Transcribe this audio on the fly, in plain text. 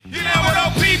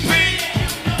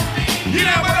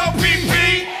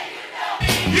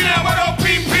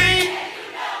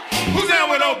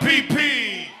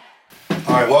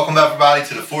everybody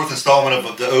to the fourth installment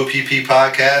of the OPP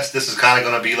podcast. This is kind of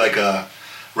going to be like a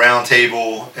round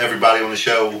table, everybody on the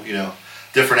show,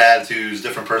 different attitudes,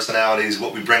 different personalities,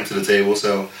 what we bring to the table.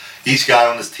 So each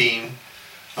guy on this team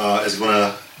is going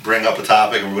to bring up a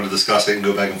topic and we're going to discuss it and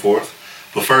go back and forth.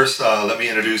 But first, let me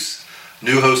introduce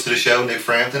new host of the show, Nick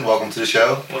Frampton. Welcome to the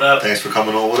show. What up? Thanks for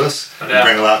coming on with us. You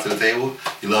bring a lot to the table.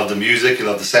 You love the music, you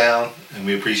love the sound, and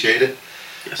we appreciate it.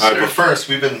 Yes, all right, sir. but first,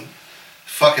 we've been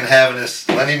fucking having this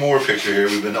Lenny Moore picture here.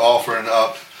 We've been offering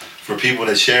up for people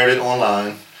that shared it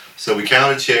online. So we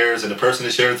counted shares, and the person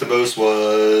that shared it the most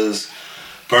was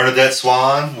Bernadette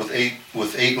Swan with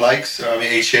eight likes.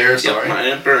 8 shares. Yep, sorry. my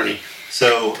Aunt Bernie.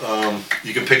 So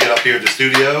you can pick it up here at the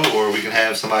studio, or we can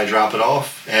have somebody drop it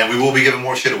off, and we will be giving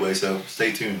more shit away. So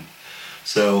stay tuned.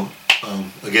 So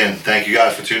again, thank you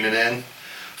guys for tuning in.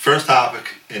 First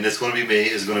topic, and it's going to be me,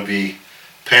 is going to be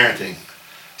parenting.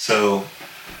 So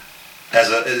as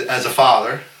a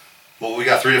father, well, we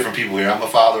got 3 different people here. I'm a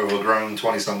father of a grown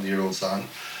 20-something-year-old son.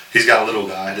 He's got a little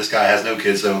guy. This guy has no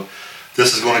kids, so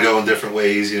this is going to go in different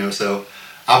ways, So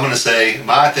I'm going to say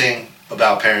my thing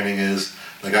about parenting is,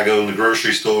 like, I go in the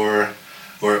grocery store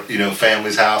or,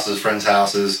 families' houses, friends'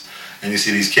 houses, and you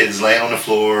see these kids laying on the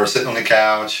floor, sitting on the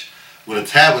couch with a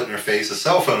tablet in their face, a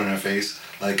cell phone in their face.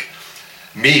 Like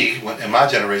me, in my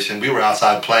generation, we were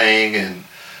outside playing and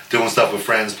doing stuff with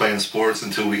friends, playing sports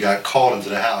until we got called into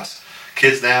the house.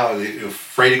 Kids now are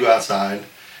afraid to go outside.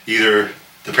 Either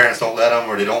the parents don't let them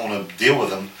or they don't want to deal with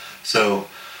them. So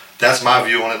that's my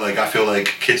view on it. Like, I feel like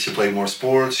kids should play more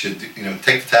sports, should,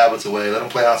 take the tablets away, let them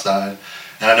play outside.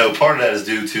 And I know part of that is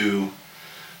due to,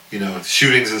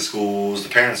 shootings in schools, the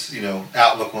parents,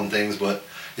 outlook on things. But,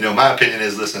 my opinion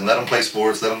is, listen, let them play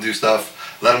sports, let them do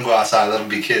stuff, let them go outside, let them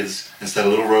be kids instead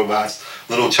of little robots,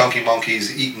 little chunky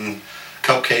monkeys eating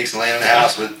cupcakes and laying in the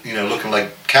house with, looking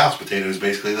like couch potatoes,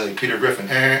 basically, like Peter Griffin.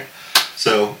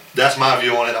 So that's my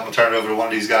view on it. I'm going to turn it over to one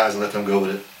of these guys and let them go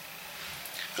with it.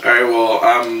 All right, well,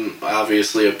 I'm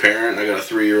obviously a parent. I got a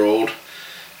 3-year-old,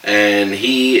 and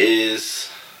he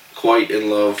is quite in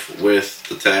love with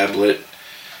the tablet.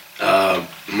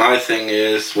 My thing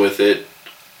is with it,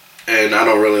 and I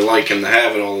don't really like him to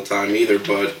have it all the time either,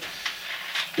 but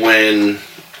when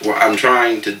I'm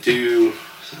trying to do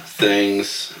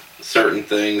certain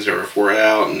things, or if we're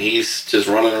out and he's just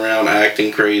running around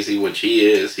acting crazy, which he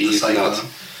is, he's nuts.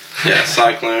 Yeah,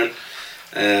 Cyclone.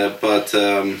 But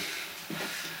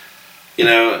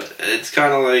it's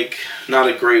kind of like not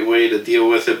a great way to deal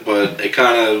with it, but it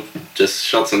kind of just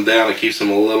shuts him down. It keeps him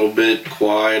a little bit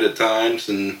quiet at times,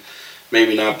 and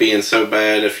maybe not being so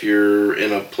bad if you're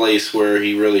in a place where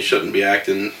he really shouldn't be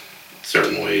acting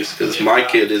certain ways. Because my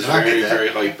kid is very, very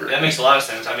hyper. That makes a lot of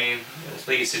sense. I mean, it's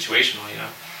like it's situational,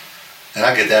 And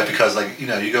I get that because,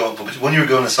 you go, when you're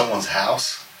going to someone's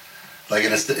house, like,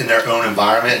 and it's in their own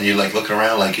environment, and you're, like, looking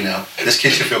around, like, this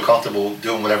kid should feel comfortable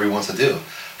doing whatever he wants to do.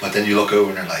 But then you look over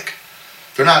and they're like,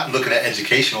 they're not looking at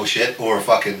educational shit or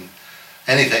fucking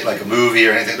anything, like a movie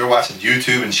or anything. They're watching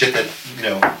YouTube and shit that,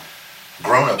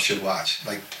 grown-ups should watch.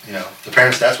 Like, the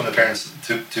parents, that's when the parents,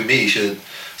 to me, should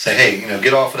say, hey,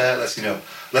 get off of that.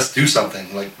 Let's do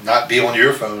something. Like, not be on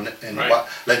your phone and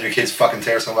letting your kids fucking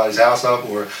tear somebody's house up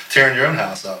or tearing your own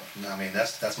house up. I mean,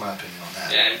 that's my opinion on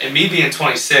that. Yeah, and me being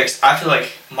 26, I feel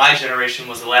like my generation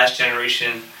was the last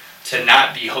generation to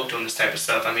not be hooked on this type of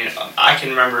stuff. I mean, I can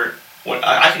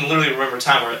literally remember a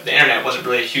time where the internet wasn't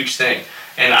really a huge thing.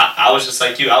 And I was just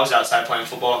like you. I was outside playing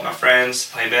football with my friends,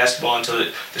 playing basketball until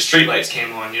the street lights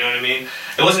came on, you know what I mean?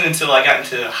 It wasn't until I got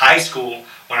into high school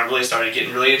when I really started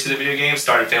getting really into the video games,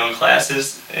 started failing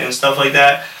classes and stuff like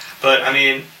that. But, I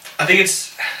mean, I think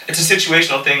it's a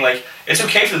situational thing. Like, it's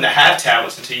okay for them to have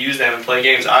tablets and to use them and play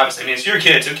games, obviously. I mean, it's your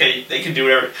kid. It's okay. They can do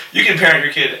whatever. You can parent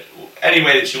your kid any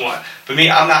way that you want. But me,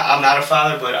 I'm not a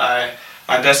father, but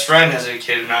my best friend has a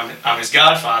kid, and I'm his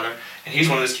godfather. And he's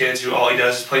one of those kids who all he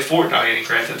does is play Fortnite and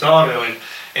Grand Theft Auto,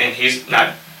 and he's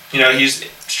not, he's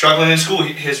struggling in school.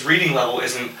 His reading level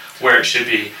isn't where it should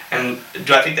be. And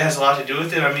do I think that has a lot to do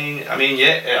with it? I mean,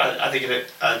 yeah, I think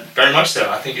it very much so.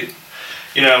 I think it,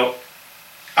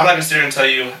 I'm not gonna sit here and tell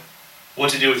you what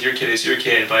to do with your kid. It's your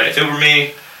kid. But if it were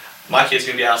me, my kid's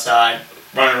gonna be outside,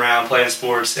 running around, playing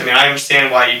sports. I mean, I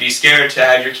understand why you'd be scared to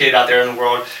have your kid out there in the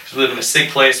world, because we live in a sick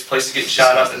place, places getting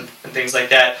shot up and things like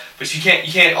that. But you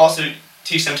can't also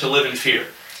teach them to live in fear.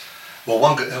 Well,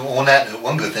 one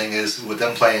good thing is with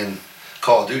them playing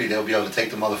Call of Duty, they'll be able to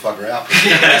take the motherfucker out.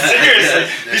 Yeah,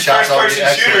 seriously. These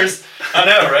first-person shooters, I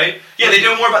know, right? Yeah, they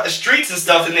know more about the streets and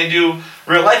stuff than they do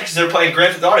real life because they're playing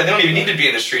Grand Theft Auto. They don't even need to be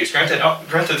in the streets. Grand Theft Auto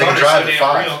is so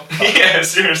damn real. Yeah,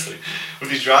 seriously. With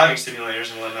these driving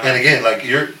simulators and whatnot. And again, like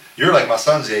you're like my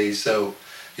son's age, so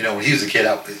you know, when he was a kid,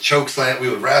 out with choke slam, we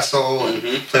would wrestle and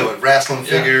Mhm. play with wrestling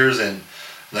figures, and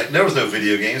like there was no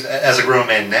video games. As a grown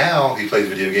man now, he plays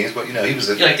video games, but you know, he was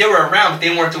a Yeah, like they were around, but they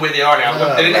weren't the way they are now.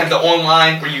 No, They didn't like- have the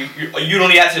online where you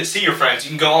don't even have to see your friends. You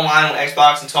can go online on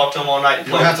Xbox and talk to them all night. And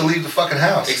you don't have to leave the fucking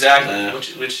house. Exactly. Yeah.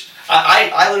 Which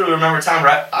I literally remember a time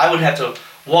where I would have to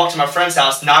walk to my friend's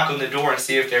house, knock on the door, and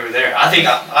see if they were there. I think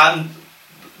I'm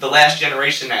the last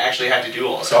generation that actually had to do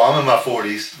all that. So I'm in my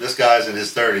 40s. This guy's in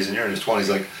his 30s, and you're in his 20s.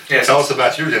 Like, Yeah, tell us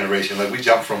about your generation. Like, we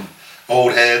jumped from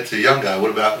old head to young guy.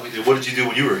 What did you do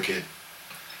when you were a kid?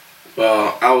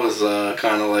 Well, I was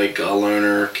kind of like a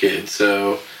loner kid,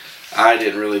 so I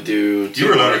didn't really do too You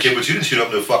were a loner much. kid, but you didn't shoot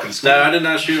up no fucking school. No, I did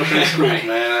not shoot up in schools, Right.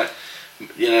 man.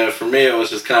 You know, for me, it was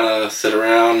just kind of sit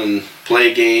around and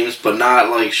play games, but not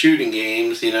like shooting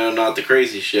games, you know, not the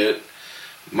crazy shit.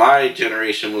 My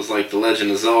generation was like the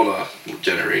Legend of Zelda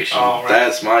generation. Oh, right.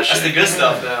 That's my shit. That's the good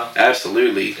stuff, though.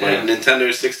 Absolutely. Yeah. Like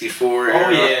Nintendo 64 Oh,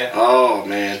 era. yeah. Oh,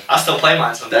 man. I still play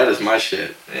mine sometimes. That is my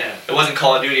shit. Yeah. It wasn't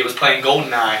Call of Duty. It was playing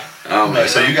GoldenEye. Oh, No, man.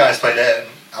 so you guys played that. And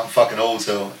I'm fucking old,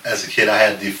 so as a kid, I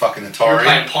had the fucking You were Atari.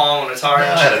 playing Pong on Atari.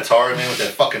 I had Atari, man, with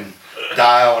that fucking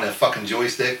dial and that fucking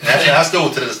joystick. And I still,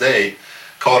 to this day,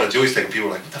 call it a joystick, and people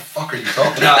are like, "What the fuck are you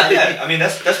talking No, about?" yeah. I mean,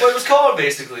 that's what it was called,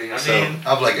 basically. I So mean,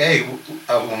 I'm like, hey,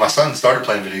 when my son started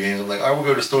playing video games, I'm like, all right, we'll go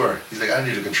to the store. He's like, I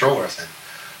need a controller. I said,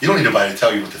 you don't need nobody to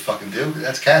tell you what to fucking do.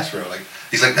 That's Castro. Like,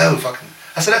 he's like, no, fucking.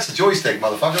 I said, that's a joystick,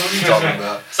 motherfucker. What are you talking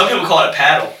about? some people call it a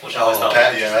paddle, which I always thought.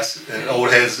 Yeah, that's old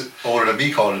heads older than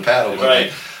me called it a paddle. But,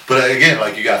 Right. But again,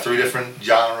 like you got 3 different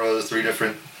genres, 3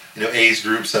 different age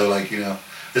groups. So like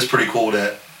it's pretty cool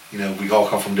that we all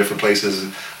come from different places.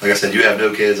 Like I said, you have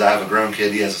no kids. I have a grown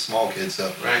kid. He has a small kid.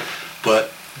 So Right.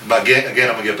 But again, I'm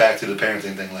gonna get back to the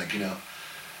parenting thing. Like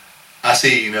I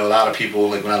see a lot of people,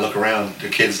 like when I look around,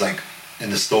 their kids like in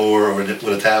the store or with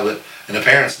a tablet, and the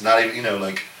parents not even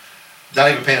like not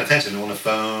even paying attention on the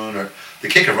phone, or the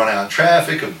kid could run out in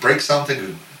traffic, could break something.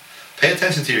 Could pay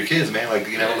attention to your kids, man. Like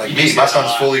like You me, see my that a son's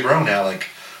lot. fully grown now. Like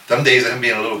them days of him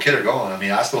being a little kid are gone. I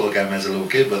mean, I still look at him as a little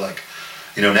kid, but like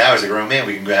now as a grown man,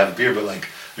 we can go have a beer, but like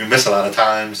we miss a lot of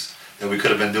times that we could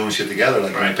have been doing shit together.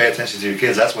 Like when you Right. pay attention to your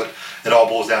kids, that's what it all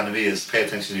boils down to me, is pay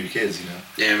attention to your kids.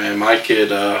 Yeah, man, my kid,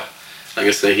 like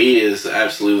I said, he is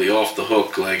absolutely off the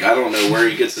hook. Like, I don't know where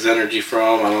he gets his energy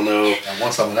from. I don't know. I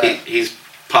want some of that. He's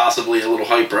possibly a little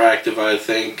hyperactive, I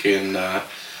think. And, man,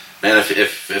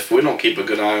 if we don't keep a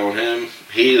good eye on him,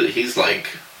 he's like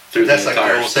through That's the like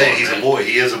entire the old saying. storm, He's a man. boy.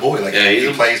 He is a boy. Like Yeah,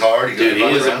 he plays hard. He Dude, he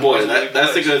runs is a around. boy.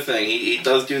 That's a good thing. He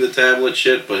does do the tablet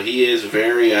shit, but he is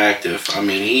very active. I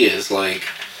mean, he is like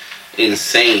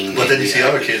insane. But then you see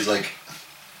other active. kids like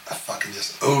fucking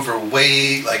just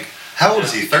overweight. Like how old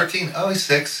is he? 13? Oh, he's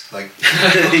 6. Like put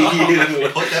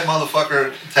that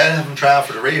motherfucker. Have him try out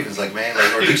for the Ravens. Like man,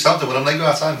 like, or do something with him. They go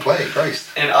outside and play. Christ.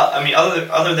 And I mean,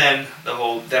 other than the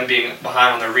whole them being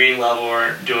behind on their reading level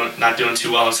or not doing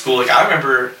too well in school, like I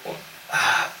remember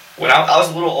when I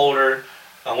was a little older,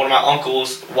 one of my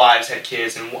uncle's wives had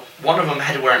kids, and one of them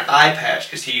had to wear an eye patch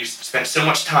because he spent so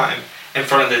much time in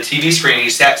front of the TV screen. And he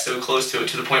sat so close to it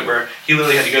to the point where he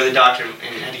literally had to go to the doctor and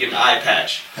had to get an eye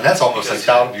patch. And that's almost like Because-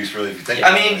 child abuse, really, if you think. I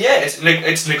about mean, it. yeah, it's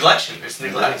neglection. It's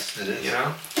neglect. It is. You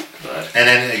know. But And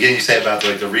then again, you say about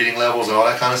the reading levels and all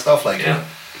that kind of stuff. Like yeah.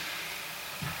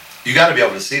 you got to be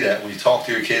able to see that when you talk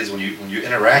to your kids, when you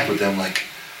interact with them. Like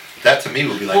that to me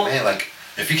would be like, Well- man, like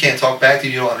if you can't talk back to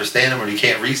you, you don't understand them, or you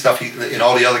can't read stuff in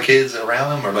all the other kids around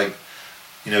them, or like,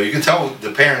 you can tell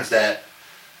the parents that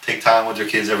take time with their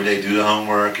kids every day, do the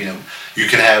homework. You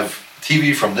can have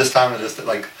TV from this time to this.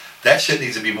 Like that shit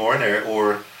needs to be more in there,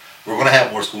 or we're gonna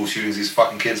have more school shootings. These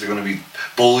fucking kids are gonna be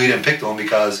bullied and picked on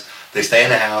because they stay in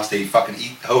the house, they fucking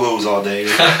eat ho-hos all day,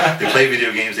 they play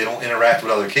video games, they don't interact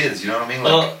with other kids. You know what I mean?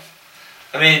 Like, Well,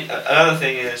 I mean, another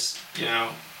thing is,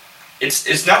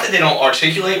 it's not that they don't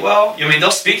articulate well. I mean,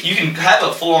 they'll speak. You can have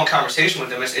a full-on conversation with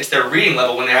them. It's their reading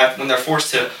level when they're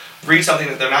forced to read something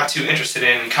that they're not too interested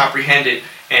in and comprehend it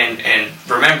and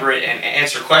remember it and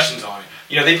answer questions on it.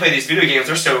 They play these video games.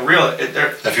 They're so real. if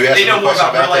you ask They them know a more question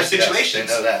about real life this, yes, situations.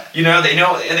 they know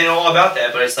that. They know all about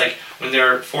that. But it's like when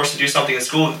they're forced to do something in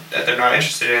school that they're not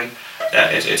interested in,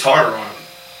 that it's harder on them.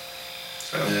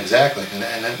 So. Yeah, exactly, and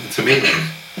then to me,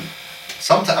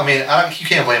 sometimes you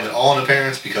can't blame it all on the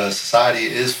parents because society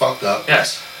is fucked up.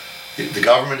 Yes. The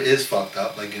government is fucked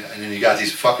up. Like, and then you got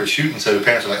these fuckers shooting. So the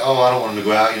parents are like, "Oh, I don't want them to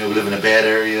go out. We live in a bad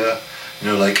area.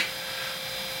 Like,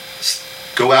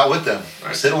 Go out with them.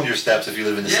 Right. Sit on your steps if you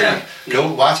live in the Yeah. city. Go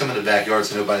watch them in the backyard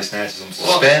so nobody snatches them.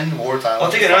 Well, Spend more time. Well, I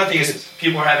with think your another thing fucking is kids.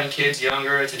 people are having kids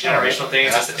younger. It's a generational thing.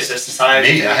 Yeah. It's a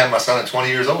society. Me, I had my son at 20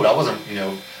 years old. I wasn't,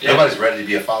 Yeah. nobody's ready to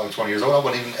be a father at 20 years old. I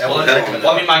wasn't even ever thinking of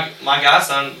Well, I that. mean, my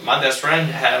godson, my best friend,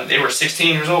 they were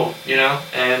 16 years old,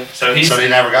 and so he's. So they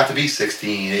never got to be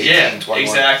 16, 18, Yeah, 21.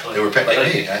 exactly. They were like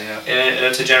Like- me. And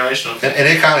it's a generational thing. And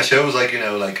it kind of shows, like,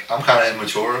 I'm kind of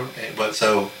immature, but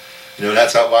so,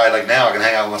 that's why, like, now I can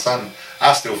hang out with my son.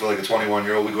 I still feel like a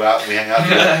 21-year-old. We go out and we hang out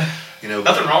together,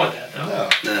 Nothing wrong with that,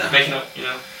 though. No. Nah. Making up,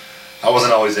 I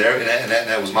wasn't always there, and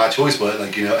that was my choice, but,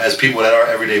 like, as people that are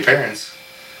everyday parents,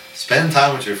 spend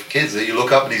time with your kids. That you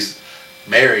look up and he's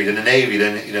married in the Navy,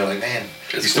 then, like, man,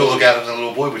 you It's still cool. look at him as a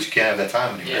little boy, but you can't have that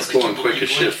time anymore. Yeah, It's it's like going you- quick you as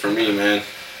blink. shit for me, man.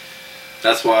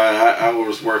 That's why I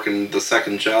was working the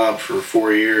second job for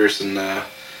 4 years, and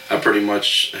I pretty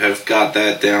much have got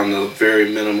that down to very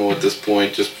minimal at this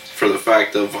point, just for the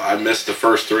fact of I missed the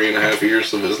first 3.5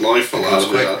 years of his life. A It lot goes of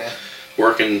quick, it, man.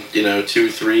 working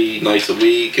 2-3 nights a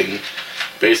week, and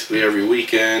basically every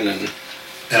weekend, and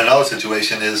And another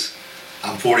situation is,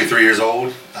 I'm 43 years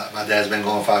old. My dad's been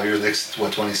gone 5 years. Next,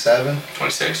 27?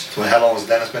 26. How long has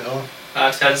Dennis been gone?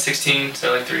 2016,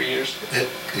 so like 3 years.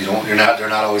 They're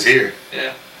not always here.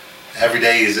 Yeah. Every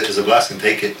day is a blessing.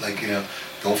 Take it, like,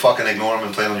 don't fucking ignore them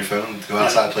and play on your phone. Go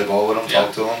outside, play ball with them,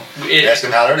 talk to them. Ask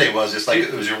them how their day was, just like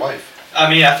it was your wife. I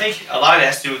mean, I think a lot of that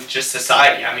has to do with just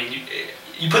society. I mean,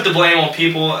 you put the blame on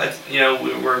people.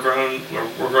 We're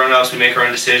grown ups. We make our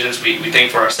own decisions. We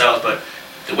think for ourselves. But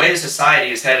the way the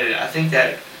society is headed, I think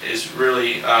that is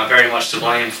really very much to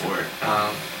blame for it.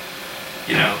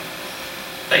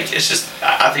 Like it's just.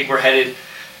 I think we're headed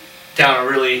down a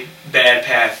really bad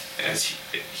path as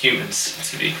humans.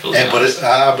 To be completely honest.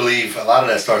 I believe a lot of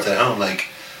that starts at home. Like,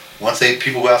 once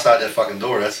people go outside that fucking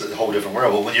door, that's a whole different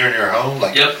world. But when you're in your home,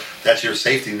 like, Yep. that's your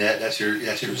safety net. That's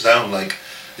your zone. Like,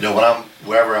 when I'm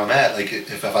wherever I'm at, like,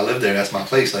 if I live there, that's my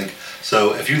place. Like,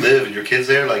 so if you live and your kids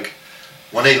there, like,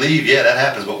 when they leave, yeah, that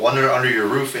happens. But when they're under your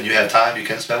roof and you have time you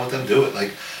can spend with them, do it.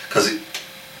 Like, because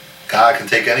God can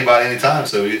take anybody anytime.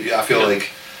 So I feel like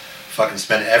fucking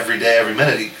spend every day, every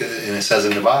minute, and it says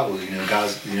in the Bible,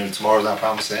 God's, tomorrow's not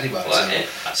promised to anybody. Well,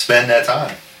 So spend that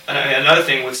time. Another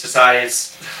thing with society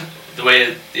is the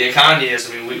way the economy is.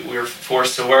 I mean, we're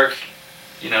forced to work,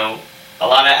 a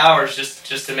lot of hours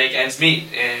just to make ends meet,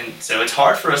 and so it's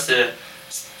hard for us to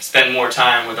spend more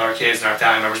time with our kids and our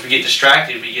family members. We get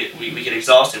distracted, we get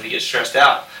exhausted, we get stressed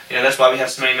out. That's why we have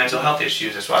so many mental health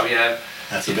issues. That's why we have.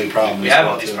 That's a big problem. We have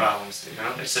all these problems.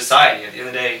 It's society. At the end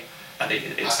of the day, I think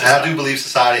it's. And I do believe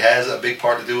society has a big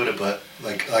part to do with it, but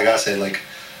like I said, like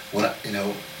when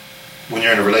when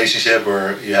you're in a relationship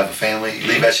or you have a family, you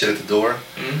leave that shit at the door.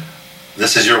 Mm-hmm.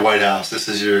 This is your White House. This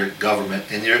is your government.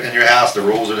 In your house, the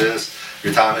rules are this.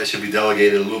 Your time, it should be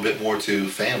delegated a little bit more to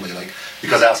family, like,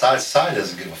 because outside society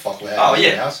doesn't give a fuck what happens in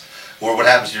your house or what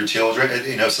happens to your children.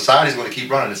 Society's going to keep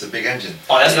running. It's a big engine.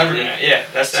 Oh, that's never gonna. Yeah,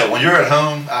 that's. So when you're at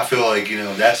home, I feel like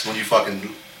that's when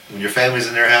when your family's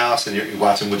in their house and you're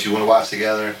watching what you want to watch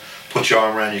together. Put your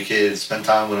arm around your kids, spend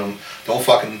time with them. Don't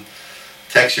fucking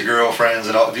text your girlfriends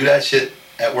and all. Do that shit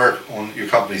at work on your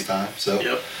company's time. So,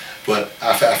 Yep. But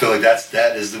I feel like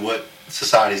that is what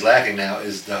society's lacking now,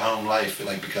 is the home life.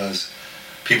 Like, because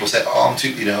people say, "Oh, I'm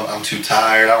too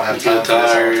tired. I don't have time for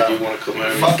this all the time." You want to come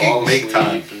home, Fucking fall make asleep,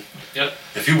 time. and- Yep.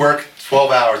 If you work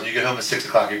 12 hours and you get home at 6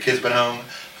 o'clock, your kid's been home,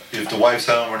 if the wife's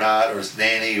home or not, or it's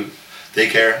nanny,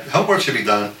 daycare, homework should be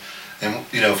done. And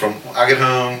from I get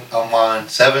home,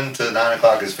 unwind, 7 to 9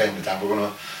 o'clock is family time. We're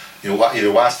gonna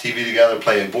either watch TV together,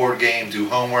 play a board game, do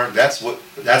homework. That's what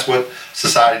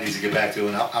society needs to get back to.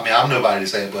 And I mean, I'm nobody to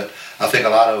say it, but I think a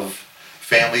lot of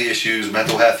family issues,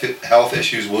 mental health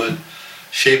issues would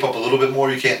shape up a little bit more.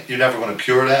 You're never going to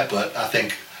cure that, but I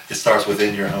think it starts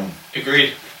within your home.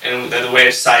 Agreed. And the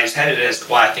way society's headed is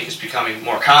why I think it's becoming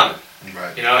more common.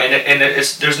 Right. And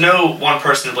there's no one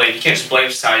person to blame. You can't just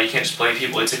blame society. You can't just blame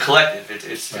people. It's a collective.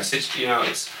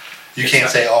 You can't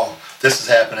say, "Oh, this is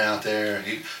happening out there."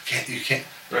 You can't.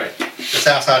 Right. It's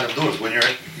outside of doors. When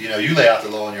you lay out the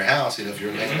law in your house. If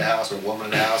you're a man in the house or a woman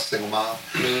in the house, single mom.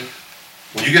 Mm-hmm.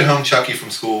 When you get home, Chucky, from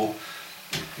school,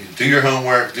 you do your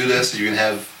homework. Do this. You can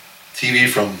have TV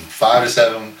from 5 to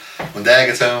 7. When Dad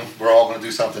gets home, we're all going to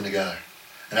do something together.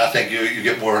 And I think you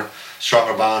get more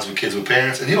stronger bonds with kids with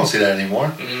parents, and you don't see that anymore.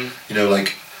 Mm-hmm.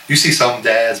 Like you see some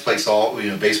dads play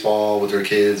baseball with their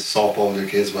kids, softball with their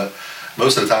kids, but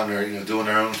most of the time they're doing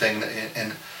their own thing.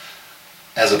 And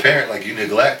as a parent, like, you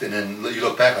neglect, and then you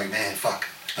look back like, man, fuck,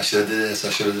 I should have did this, I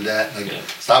should have did that. Like,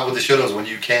 stop with the shouldas when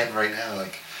you can right now.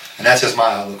 Like, and that's just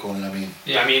my outlook on it.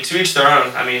 I mean, to each their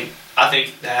own. I mean, I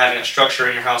think that having a structure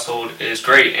in your household is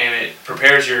great, and it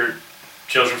prepares your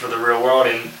children for the real world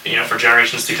and for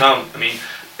generations to come. I mean,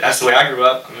 that's the way I grew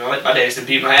up. I mean, my dad used to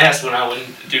beat my ass when I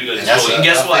wouldn't do good in school. And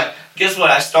guess what? Guess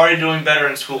what? I started doing better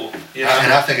in school.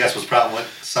 And I think that's what's the problem with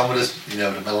some of this, the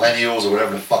millennials or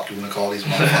whatever the fuck you want to call these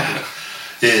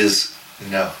motherfuckers, is,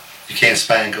 you can't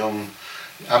spank them.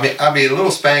 I mean, a little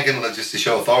spanking just to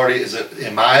show authority is,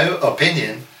 in my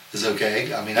opinion, is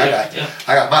okay. I mean, I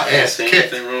got my ass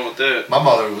kicked. Nothing wrong with that. My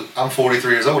mother, I'm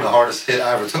 43 years old, and the hardest hit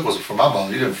I ever took was from my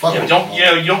mother. You didn't fuck with me.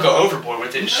 You don't go overboard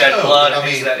with it and shed blood and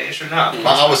things of that nature. No.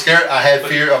 I was scared. I had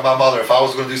fear of my mother. If I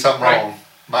was going to do something wrong,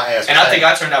 my ass. And I think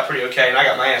I turned out pretty okay, and I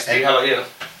got my ass beat. How about you?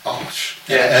 Oh,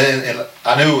 yeah. And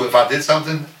I knew if I did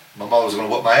something, my mother was going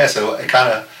to whoop my ass. So it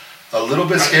kind of a little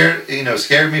bit scared me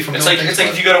from doing things. It's like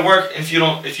if you go to work, if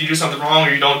you do something wrong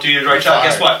or you don't do the right job,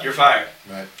 guess what? You're fired.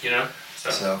 Right.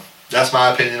 So that's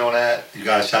my opinion on that. You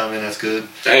guys chime in. That's good.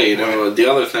 Hey, the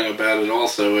other thing about it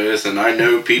also is, and I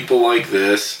know people like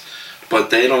this, but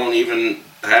they don't even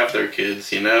have their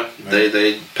kids. Right.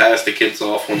 They pass the kids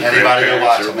off on the anybody go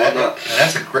watch them. And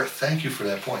that's a great. Thank you for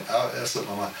that point. That slipped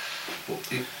my mind.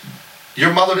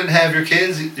 Your mother didn't have your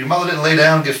kids. Your mother didn't lay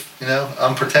down and give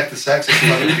unprotected sex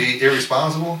and be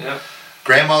irresponsible. Yeah.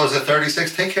 Grandmothers at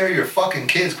 36, take care of your fucking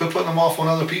kids. Quit putting them off on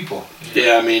other people.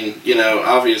 Yeah, I mean,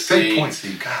 obviously. Good point,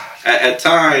 Steve. God. At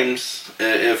times,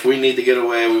 if we need to get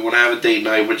away, we want to have a date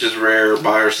night, which is rare,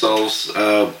 by ourselves.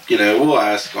 We'll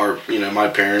ask my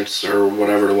parents or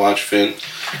whatever to watch Finn.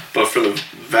 But for the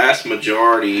vast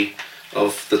majority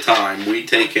of the time, we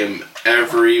take him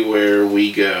everywhere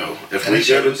we go. If we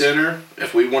go to dinner,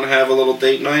 if we want to have a little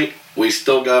date night, we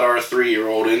still got our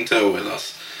 3-year-old in tow with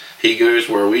us. He goes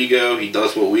where we go. He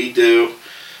does what we do.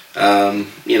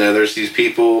 There's these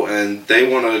people, and they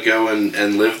want to go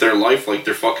and live their life like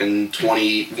they're fucking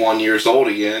 21 years old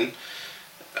again.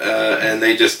 And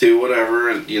they just do whatever,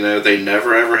 and they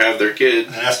never ever have their kid.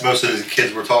 And that's most of the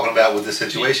kids we're talking about with this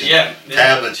situation. Yeah.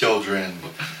 Tablet children.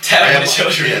 Tablet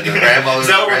children. Yeah, the grandmothers. Is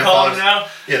that what we're calling them now?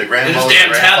 Yeah, the grandmothers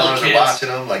and grandfathers are watching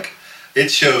them. Like, it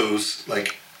shows,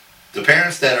 like, the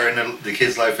parents that are in the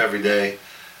kid's life every day,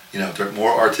 they're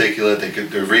more articulate.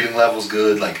 Their reading level's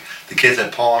good. Like, the kids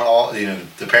that pawn off,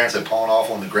 the parents that pawn off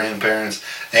on the grandparents,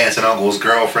 aunts and uncles,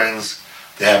 girlfriends.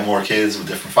 They have more kids with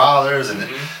different fathers, and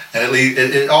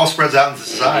it all spreads out into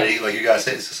society. Like you guys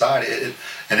say, society,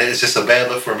 and it's just a bad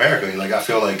look for America. Like, I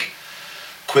feel like,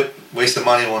 quit wasting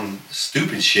money on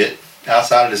stupid shit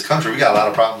outside of this country. We got a lot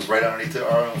of problems right underneath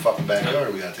our own fucking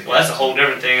backyard. We got to take. Well, that's a whole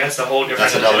different thing. That's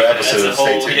another episode.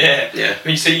 Stay tuned. Yeah. I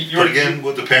mean, but again,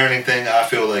 with the parenting thing, I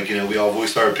feel like we all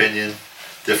voiced our opinion,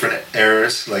 different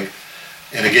eras. Like,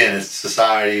 and again, it's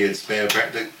society. It's bad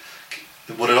parenting.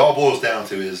 What it all boils down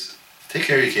to is, take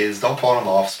care of your kids. Don't pawn them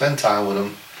off. Spend time with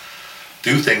them.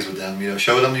 Do things with them.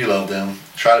 Show them you love them.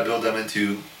 Try to build them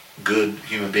into good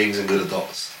human beings and good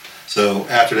adults. So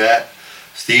after that,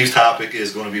 Steve's topic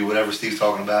is going to be whatever Steve's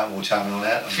talking about, and we'll chime in on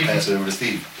that. I'm going to pass it over to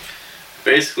Steve.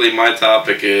 Basically, my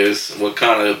topic is, what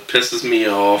kind of pisses me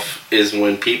off is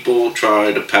when people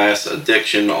try to pass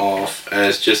addiction off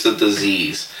as just a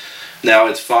disease. Now,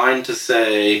 it's fine to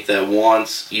say that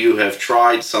once you have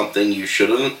tried something you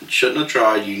shouldn't have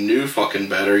tried, you knew fucking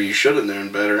better, you should have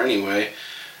known better anyway,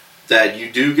 that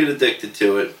you do get addicted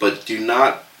to it, but do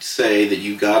not say that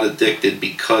you got addicted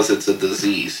because it's a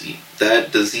disease.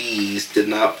 That disease did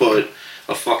not put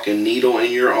a fucking needle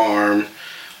in your arm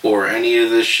or any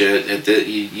of this shit.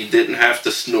 You didn't have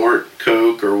to snort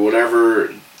coke or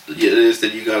whatever it is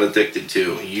that you got addicted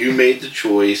to. You made the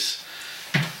choice.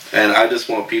 And I just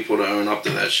want people to own up to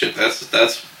that shit.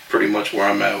 That's pretty much where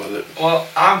I'm at with it. Well,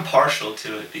 I'm partial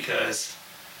to it because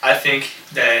I think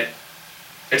that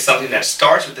it's something that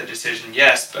starts with a decision,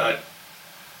 yes, but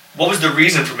what was the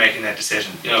reason for making that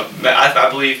decision? I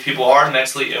believe people are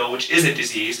mentally ill, which is a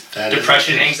disease.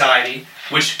 Depression, anxiety,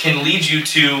 which can lead you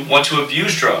to want to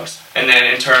abuse drugs. And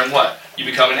then in turn, what? You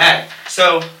become an addict.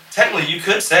 So technically, you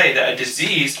could say that a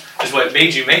disease is what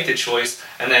made you make the choice,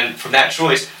 and then from that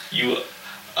choice, you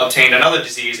obtained another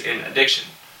disease in addiction.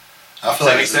 I feel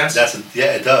Does that make sense?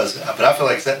 Yeah, it does. But I feel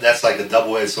like that's like a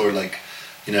double-edged sword. Like,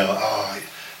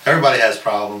 everybody has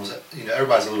problems.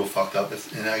 Everybody's a little fucked up,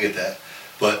 and I get that.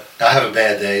 But I have a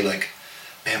bad day. Like,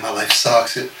 man, my life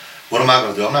sucks. What am I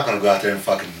going to do? I'm not going to go out there and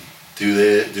fucking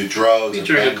do drugs. You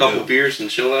drink a couple beers and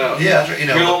chill out. Yeah,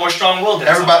 you're a little more strong-willed.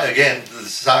 Everybody, again, the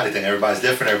society thing. Everybody's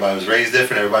different. Everybody was raised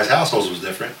different. Everybody's households was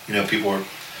different. People were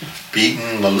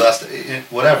beaten, molested,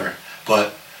 whatever.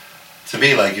 But to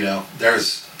me,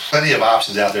 there's plenty of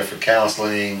options out there for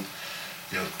counseling.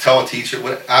 Tell a teacher.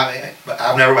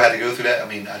 I've never had to go through that. I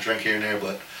mean, I drink here and there,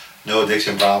 but no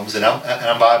addiction problems, and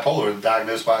I'm bipolar,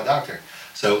 diagnosed by a doctor.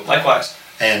 So Likewise.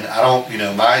 and I don't,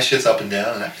 my shit's up and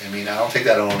down, and I don't take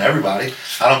that on everybody.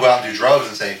 I don't go out and do drugs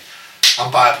and say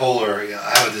I'm bipolar,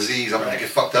 I have a disease, I'm gonna get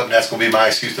fucked up, and that's gonna be my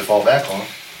excuse to fall back on.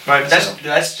 Right,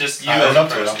 that's just you. I own as a up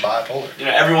to it. person. I'm bipolar.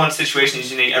 Everyone's situation is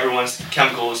unique. Everyone's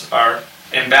chemicals are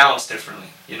imbalanced differently.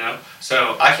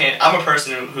 So I'm a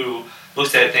person who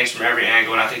looks at things from every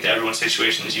angle, and I think that everyone's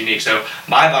situation is unique. So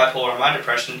my bipolar, my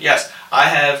depression, yes, I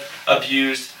have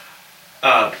abused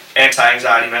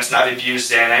anti-anxiety medicine. I've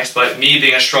abused Xanax, but me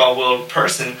being a strong-willed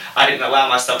person, I didn't allow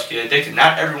myself to get addicted.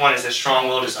 Not everyone is as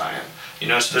strong-willed as I am.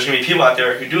 So there's gonna be people out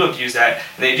there who do abuse that,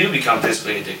 and they do become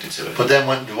physically addicted to it. But then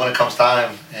when it comes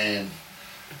time and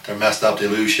they're messed up, they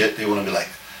lose shit, they want to be like,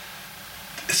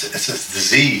 it's a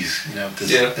disease,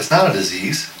 It's not a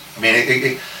disease. I mean,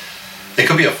 it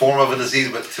could be a form of a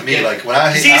disease, but to me, like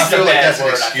I feel like that's an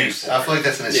excuse. I feel like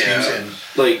that's an excuse, and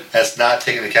that's not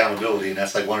taking accountability, and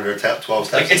that's like one of their 12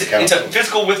 steps. It's a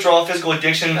physical withdrawal, physical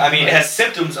addiction. I mean, it has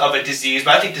symptoms of a disease,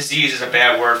 but I think disease is a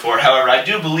bad word for it. However, I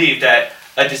do believe that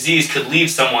a disease could lead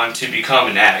someone to become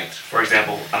an addict. For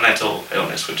example, a mental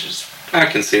illness, which is... I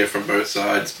can see it from both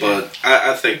sides, but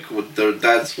I think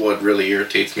that's what really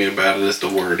irritates me about it is the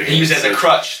wording. They use it as a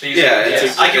crutch. It's a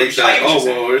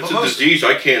disease.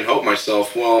 I can't help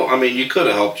myself. Well, I mean, you could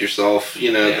have helped yourself.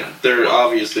 There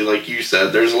obviously, like you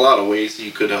said, there's a lot of ways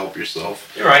you could help yourself.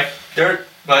 You're right.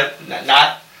 But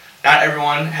not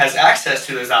everyone has access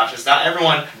to those options. Not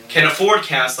everyone can afford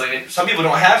counseling. Some people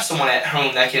don't have someone at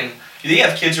home that can... They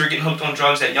have kids who are getting hooked on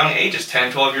drugs at young ages,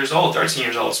 10, 12 years old, 13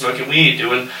 years old, smoking weed,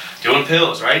 doing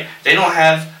pills, right? They don't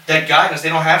have that guidance. They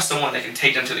don't have someone that can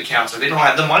take them to the counselor. They don't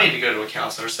have the money to go to a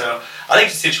counselor. So I think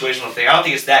it's a situational thing. I don't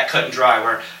think it's that cut and dry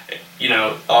where,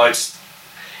 it's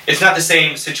not the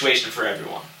same situation for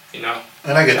everyone, And I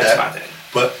get That's that. my thing.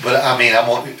 But I mean,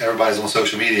 everybody's on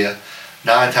social media.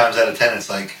 9 times out of 10, it's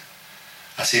like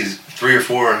I see 3 or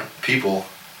 4 people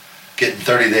getting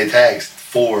 30-day tags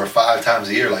 4 or 5 times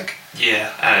a year, like.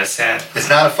 Yeah, that's sad. It's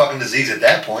not a fucking disease at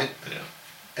that point. Yeah.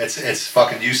 It's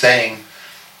fucking you saying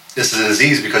this is a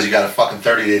disease because you got a fucking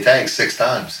 30-day tag 6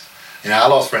 times. I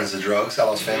lost friends to drugs. I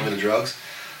lost family to drugs.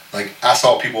 Like, I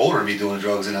saw people older than me doing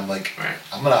drugs, and I'm like,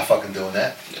 I'm not fucking doing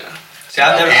that. Yeah. See,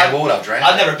 I've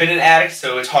never been an addict,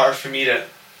 so it's hard for me to...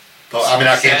 But, I mean,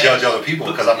 I can't judge other people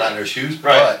because I'm not in their shoes,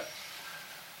 but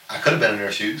I could have been in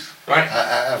their shoes. Right.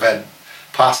 I've had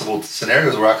possible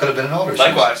scenarios where I could have been in all their shoes.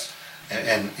 Likewise.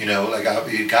 And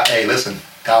hey, listen,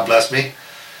 God bless me.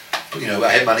 But, I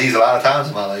hit my knees a lot of times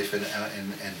in my life, and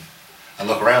I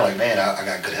look around like, man, I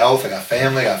got good health, I got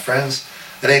family, I got friends.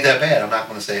 It ain't that bad. I'm not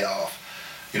going to say,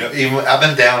 even I've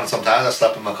been down sometimes. I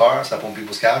slept in my car, I slept on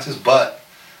people's couches, but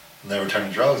I never turned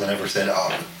to drugs. I never said,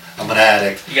 I'm an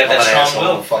addict. You got that strong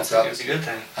will. Fucked up. It's a good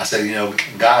thing. I said,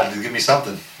 God, give me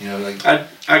something.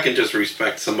 I can just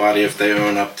respect somebody if they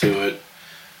own up to it.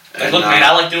 Like, look, man,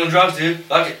 I like doing drugs, dude.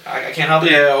 Fuck it. I can't help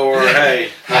it. Yeah, or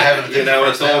hey,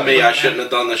 it's on me. I shouldn't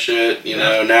have done the shit.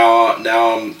 Now I'm.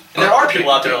 And there are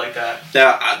people out there like that.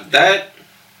 Now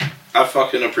I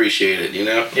fucking appreciate it.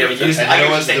 Yeah, but using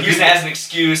it as an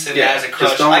excuse and as a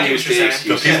crutch. Don't use the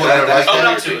excuse. The people that are like own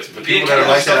up to it. The people that are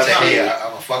like that say, hey,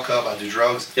 I'm a fuck up. I do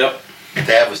drugs. Yep.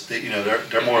 Dad was,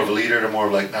 they're more of a leader. They're more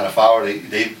of like not a follower.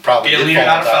 They probably be a leader,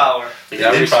 not a follower. They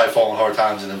did probably fall in hard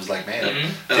times, and it was like,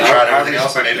 man, they tried everything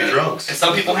else, and maybe drugs. And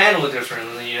some people handle it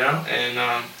differently, And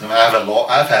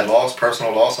I've had loss,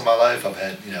 personal loss in my life. I've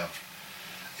had,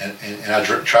 and I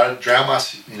try to drown my,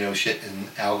 shit in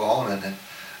alcohol, and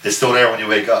it's still there when you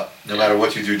wake up. No matter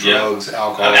what you do, drugs,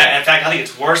 alcohol. In fact, I think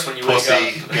it's worse when you wake up.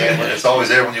 Gambling, it's always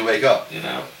there when you wake up.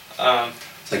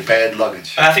 It's like bad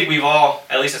luggage. And I think we've all,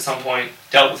 at least at some point,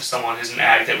 dealt with someone who's an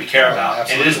addict that we care about.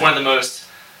 Absolutely. And it is one of the most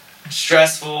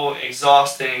stressful,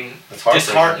 exhausting,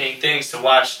 disheartening things to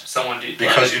watch someone do.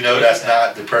 Because that's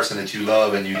not the person that you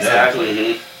love and you know. Exactly.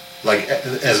 Mm-hmm. Like,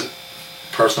 as a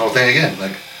personal thing again,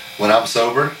 like, when I'm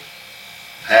sober,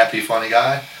 happy, funny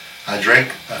guy, I drink,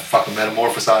 I fucking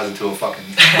metamorphosize into a fucking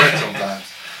prick sometimes.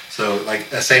 So, like,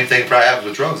 the same thing probably happens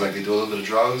with drugs. Like, they do a little bit of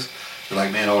drugs, they're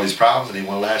like, man, all these problems, and they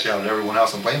want to lash out at everyone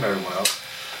else and blame everyone else.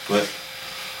 But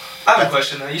I have a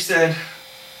question though. You said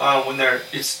when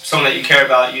it's someone that you care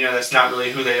about, that's not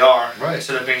really who they are. Right.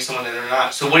 So they're being someone that they're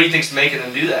not. So what do you think's making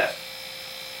them do that?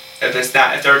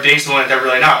 If they're being someone that they're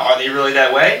really not, are they really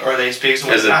that way, or are they being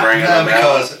someone that's not?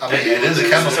 Because it is a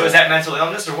chemical. So is that mental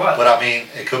illness or what? But I mean,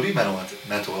 it could be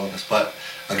mental illness. But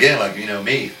again, like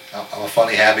me, I'm a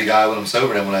funny, happy guy when I'm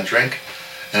sober, and when I drink,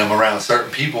 and I'm around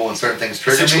certain people and certain things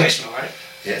trigger me. Situational, right?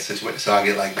 Yeah, so I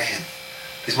get like, man,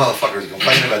 these motherfuckers are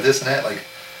complaining about this and that. Like,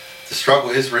 the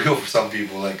struggle is real for some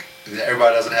people. Like,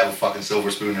 Everybody doesn't have a fucking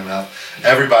silver spoon in their mouth.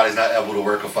 Everybody's not able to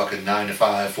work a fucking 9 to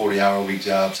 5, 40-hour-a-week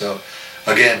job. So,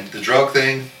 again, the drug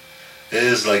thing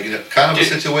is like kind of a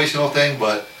situational thing,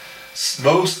 but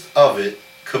most of it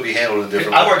could be handled in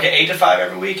different ways. I work at 8 to 5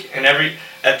 every week, and every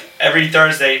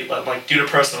Thursday, like due to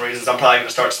personal reasons, I'm probably gonna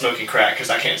start smoking crack because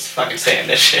I can't fucking stand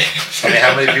this shit. I mean,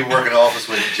 how many people work in the office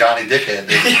with Johnny Dickhead?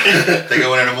 They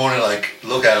go in the morning, like,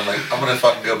 look at him, like, I'm gonna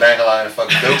fucking go bang a line of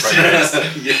fucking dope right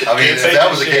now. I mean, if that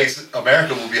was the case,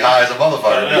 America would be high as a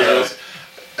motherfucker.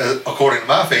 Because, according to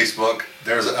my Facebook,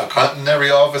 there's a cunt in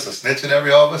every office, a snitch in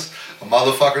every office, a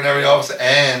motherfucker in every office,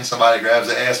 and somebody grabs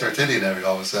an ass or a titty in every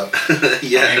office. So,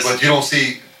 yes. I mean, but you don't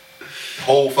see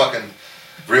whole fucking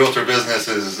realtor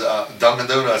businesses, Dunkin'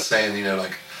 Donuts saying,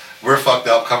 like, we're fucked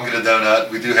up, come get a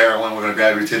donut, we do heroin, we're going to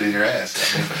grab your titty in your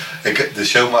ass. I mean, the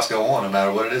show must go on no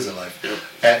matter what it is in life. Yep.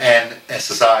 And as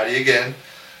society, again,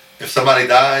 if somebody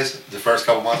dies, the first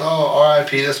couple months, oh,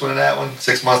 R.I.P. this one and that one,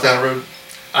 6 months down the road,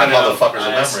 that motherfucker's a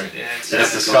memory. Yeah, it's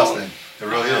disgusting. It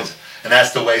really is. And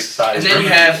that's the way society is. And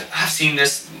then I've seen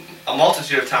this a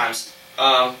multitude of times.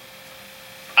 I've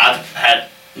had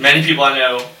many people I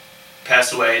know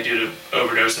pass away due to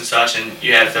overdose and such, and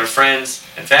you have their friends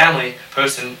and family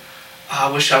posting,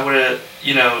 I wish I would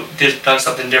have, done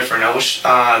something different. I wish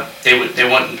I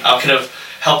could have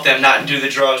helped them not do the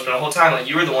drugs, but the whole time, like,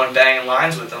 you were the one banging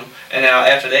lines with them, and now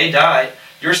after they die,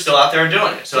 you're still out there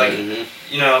doing it. So, like,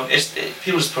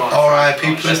 people just put on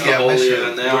R.I.P. Please get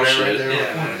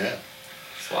Yeah.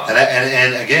 Wow.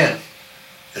 And again,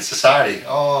 it's society.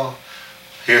 Oh,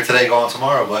 here today, gone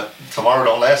tomorrow, but tomorrow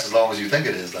don't last as long as you think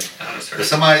it is. Like, if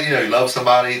somebody, you love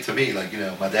somebody, to me, like,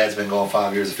 my dad's been gone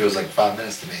 5 years, it feels like 5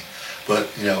 minutes to me.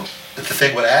 But, the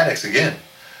thing with addicts, again,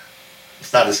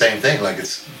 it's not the same thing. Like,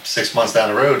 it's 6 months down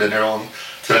the road, and they're on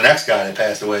to the next guy that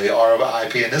passed away,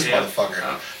 R.I.P. and this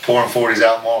motherfucker, pouring 40s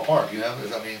out in Mall Park,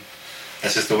 I mean,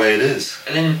 that's just the way it is.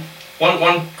 And then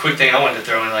one quick thing I wanted to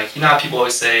throw in, like, how people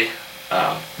always say,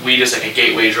 weed is like a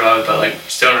gateway drug, but like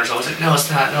stoners always like, no,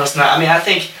 it's not. I mean, I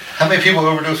think. How many people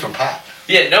overdose from pot?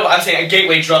 Yeah, no, I'm saying a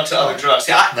gateway drug to other drugs.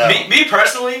 See, me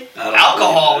personally,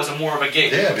 alcohol was more of a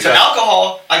gateway. Yeah, so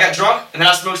alcohol, I got drunk and then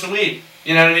I smoked some weed.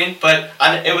 You know what I mean? But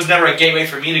it was never a gateway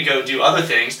for me to go do other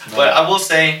things. No. But I will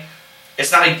say,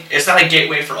 it's not a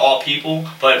gateway for all people.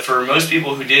 But for most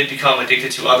people who did become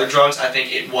addicted to other drugs, I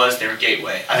think it was their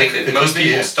gateway. I think that most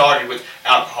people started with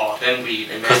alcohol, then weed,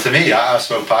 and because to me, I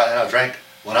smoke pot and I drank.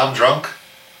 When I'm drunk,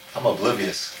 I'm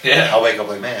oblivious. Yeah. I wake up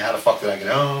like, man, how the fuck did I get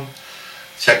home?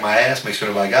 Check my ass, make sure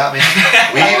nobody got me.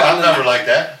 Weed, I'm never like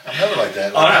that. I'm never like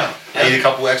that. Like, no. I eat a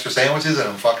couple extra sandwiches and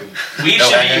I'm fucking. Weed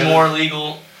should be more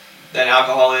legal than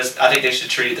alcohol is. I think they should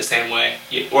treat it the same way,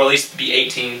 or at least be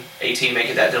 18. 18, make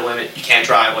it that the limit. You can't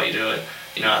drive while you do it.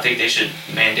 I think they should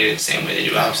mandate it the same way they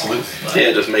do alcohol. Absolutely.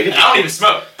 Yeah, just make it. I don't even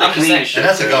smoke. I'm just saying. And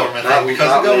that's a government thing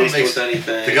because the government makes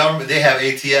the government. They have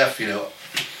ATF,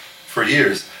 for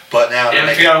years. But now they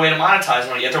haven't figured out a way to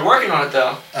monetize on it yet. They're working on it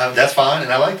though. That's fine,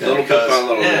 and I like that little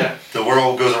because the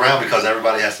world goes around because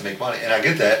everybody has to make money, and I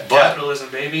get that. But capitalism,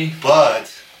 baby.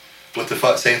 But with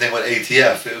the same thing with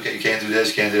ATF, okay, you can't do this,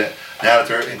 you can't do that. Now that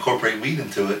they're incorporating weed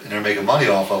into it and they're making money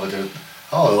off of it,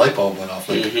 the light bulb went off.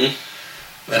 Like, and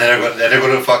then they're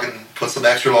going to fucking put some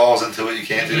extra laws into it. You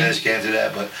can't do this, you can't do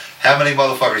that. But how many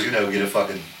motherfuckers get a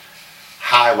fucking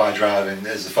high while driving?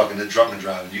 As a fucking drunken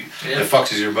driving, it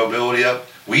fucks your mobility up.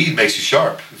 Weed makes you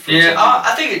sharp. Yeah,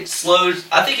 I think it slows.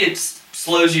 I think it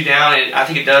slows you down, and I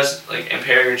think it does like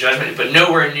impair your judgment, but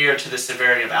nowhere near to the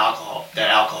severity of alcohol that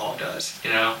alcohol does.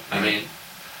 I mean,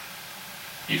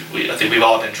 I think we've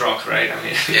all been drunk, right? I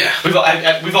mean,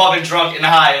 we've all been drunk and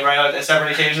high, right, at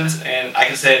separate occasions, and I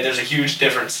can say there's a huge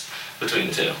difference between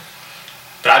the two.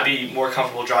 But I'd be more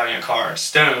comfortable driving a car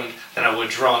stoned than I would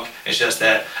drunk. It's just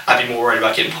that I'd be more worried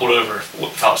about getting pulled over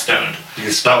if I was stoned. You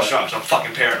can smell it. Drunk, so I'm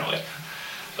fucking paranoid.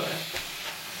 But.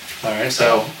 All right,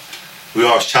 so we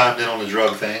always chimed in on the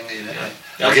drug thing.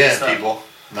 Again, people,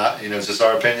 not it's just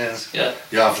our opinions. Yeah.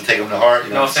 You don't have to take them to heart.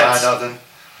 You don't have to sign nothing.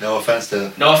 No offense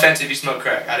to. No offense if you smoke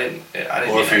crack. I didn't.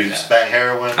 Or if you bang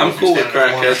heroin. I'm cool with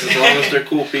crackheads as long as they're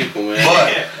cool people, man.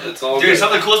 But it's all dude, good.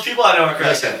 some of the coolest people I know are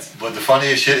crackheads. But the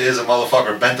funniest shit is a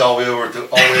motherfucker bent all the way over,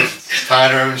 always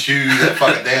tying their own shoes and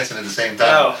fucking dancing at the same time.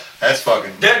 No. That's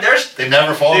fucking. They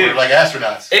never fall over like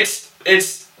astronauts. It's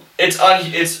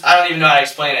I don't even know how to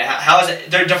explain it. How is it?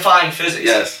 They're defying physics.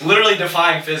 Yes. Literally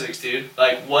defying physics, dude.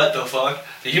 Like, what the fuck?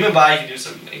 The human body can do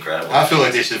some incredible I feel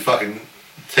like they should fucking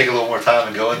take a little more time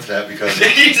and go into that because they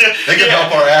can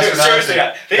help our astronauts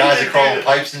and guys that crawl in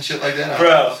pipes and shit like that.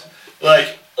 Bro,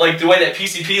 like the way that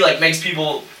PCP like makes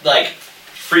people like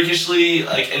freakishly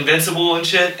like invincible and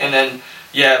shit, and then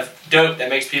you have dope that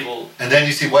makes people And then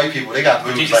you see white people, they got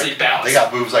moves ridiculously balanced. they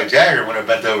got moves like Jagger when they're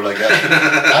bent over like that.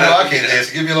 I know I can't dance.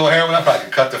 Give me a little heroin, I probably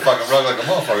could cut the fucking rug like a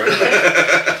motherfucker.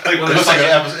 Like It looks like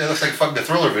it looks like fucking the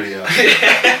Thriller video.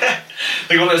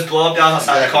 like one of those blow up down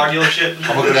outside the car dealership.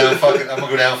 I'm gonna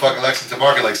go down fucking Lexington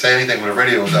Market like say anything when the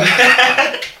radio was on.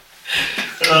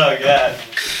 Oh god.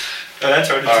 Oh, that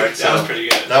turned into, Alright, that was pretty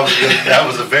good. That was good. That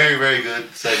was a very, very good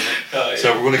segment. Oh, yeah.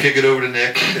 So we're gonna kick it over to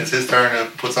Nick. It's his turn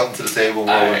to put something to the table and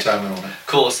we're gonna chime in on it.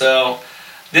 Cool. So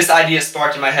this idea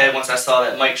sparked in my head once I saw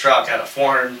that Mike Trout got a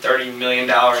 $430 million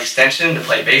extension to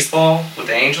play baseball with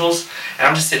the Angels. And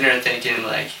I'm just sitting there thinking,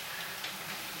 like,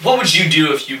 what would you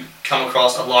do if you come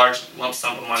across a large lump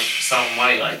sum of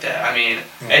money like that? I mean,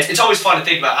 it's always fun to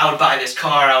think about. I would buy this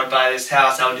car, I would buy this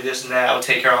house, I would do this and that, I would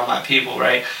take care of all my people,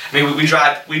 right? I mean, we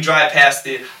drive past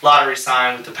the lottery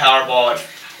sign with the Powerball.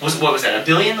 What was that? $1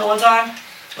 billion the one time?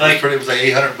 Like it was like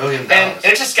 $800 million. And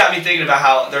it just got me thinking about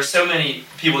how there's so many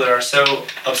people that are so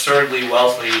absurdly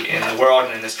wealthy in the world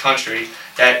and in this country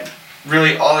that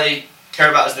really all they care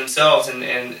about is themselves, and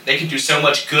they can do so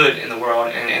much good in the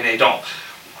world and they don't.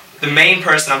 The main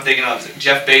person I'm thinking of is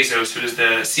Jeff Bezos, who is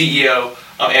the CEO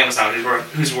of Amazon,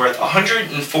 who's worth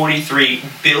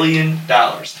 $143 billion.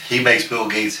 He makes Bill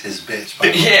Gates his bitch. By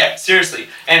the way. Yeah, seriously.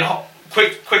 And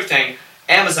quick thing,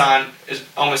 Amazon is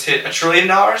almost hit $1 trillion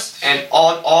and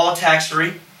all tax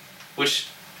free, which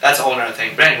that's a whole other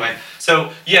thing. But anyway,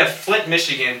 so you have Flint,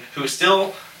 Michigan, who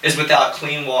still is without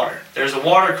clean water. There's a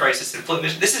water crisis in Flint,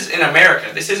 Michigan. This is in America.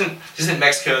 This isn't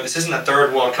Mexico. This isn't a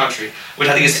third world country, which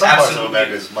I think is some absolutely. parts of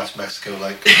America is much Mexico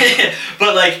like.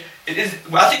 But like it is,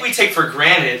 I think we take for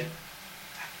granted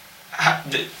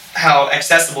how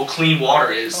accessible clean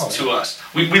water is to us.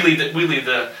 We leave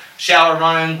the shower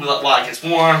running while it gets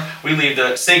warm. We leave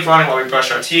the sink running while we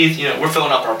brush our teeth. You know, we're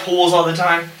filling up our pools all the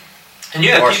time. And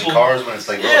you have washing people, cars when it's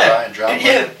like real dry and dry.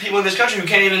 yeah, people in this country who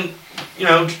can't even,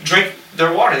 drink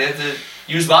their water. They have to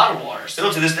use bottled water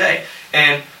still to this day.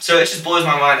 And so it just blows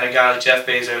my mind that a guy like Jeff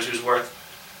Bezos, who's worth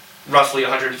roughly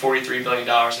 $143 billion in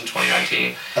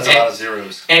 2019. That's a lot of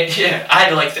zeros. And yeah, I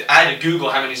had to Google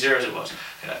how many zeros it was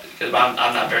because I'm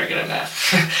not very good at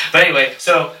math. But anyway,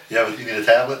 so Yeah, but you need a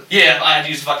tablet. yeah, I had to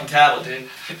use a fucking tablet, dude,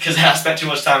 because I spent too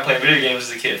much time playing video games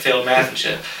as a kid, failed math and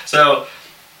shit. So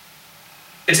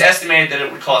it's estimated that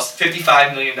it would cost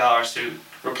 $55 million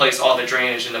to replace all the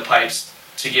drainage in the pipes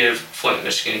to give Flint,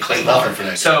 Michigan clean That's water. nothing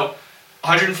for that. So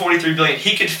 $143 billion.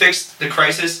 He could fix the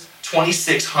crisis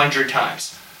 2,600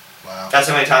 times. Wow. That's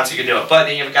how many times he could do it. But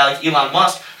then you have a guy like Elon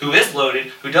Musk, who is loaded,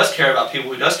 who does care about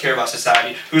people, who does care about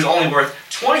society, who's only worth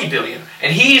 $20 billion,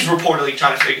 and he's reportedly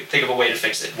trying to think of a way to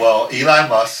fix it. Well, Elon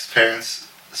Musk's parents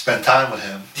spent time with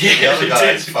him. Yeah, the other they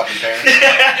guy's did. fucking parents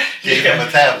gave him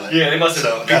a tablet. Yeah, they must have.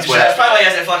 So that's what that's probably why he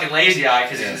happened. has that fucking lazy eye,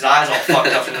 because his eyes all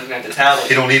fucked up from looking at the tablet.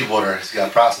 He don't need water. He's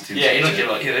got prostitutes. Yeah, they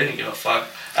didn't give a fuck.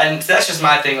 And that's just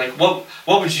my thing. Like, what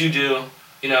would you do?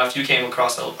 If you came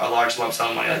across a large lump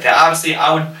sum of money like that. Obviously,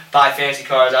 I would buy fancy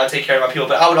cars. I would take care of my people,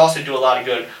 but I would also do a lot of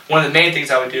good. One of the main things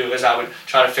I would do is I would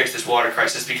try to fix this water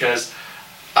crisis because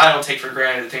I don't take for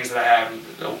granted the things that I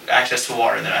have, the access to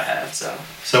water that I have.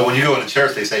 So when you go into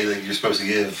church, they say that you're supposed to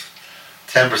give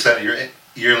 10% of your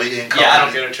yearly income. Yeah, I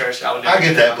don't go to church. I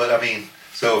get that, but I mean,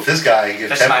 so if this guy gives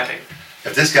that's my opinion.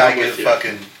 if this guy I'm with gives you.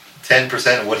 fucking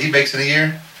 10% of what he makes in a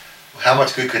year, how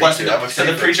much good could he do? How much So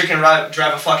the preacher can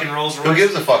drive a fucking Rolls Royce? Who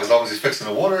gives a fuck as long as he's fixing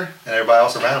the water and everybody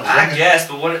else around him is I drinking? guess,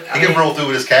 but what? He can roll through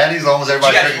with his caddy as long as You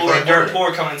everybody's got drinking people that clean are water. dirt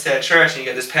poor coming into that church, and you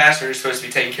got this pastor who's supposed to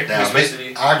be taking care. Now, Who's supposed to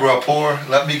be. I grew up poor.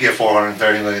 Let me get $430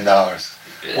 million.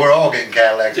 We're all getting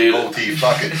Cadillacs and Dude. gold teeth.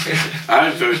 Fuck it.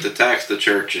 I vote to tax the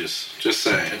churches. Just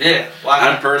saying. Yeah, why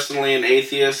I'm not? personally an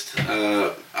atheist.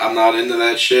 I'm not into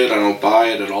that shit. I don't buy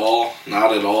it at all.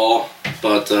 Not at all.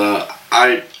 But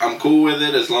I'm cool with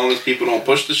it as long as people don't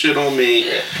push the shit on me.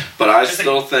 Yeah. But I Just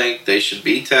still think they should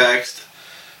be taxed.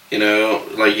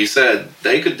 Like you said,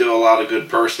 they could do a lot of good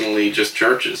personally, just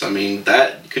churches. I mean,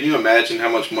 can you imagine how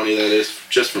much money that is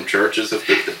just from churches?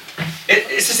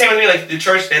 It's the same with me. Like the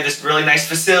church, they have this really nice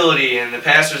facility, and the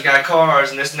pastor's got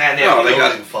cars and this and that. And they have Oh, people, they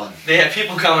got- Having fun. they have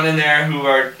people coming in there who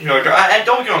are, and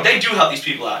don't get me wrong, they do help these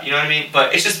people out. You know what I mean?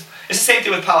 But it's the same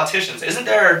thing with politicians. Isn't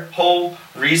their whole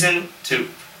reason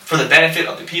for the benefit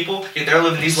of the people? Yet they're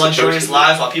living these Supposed luxurious to be.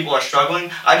 lives while people are struggling.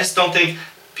 I just don't think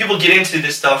people get into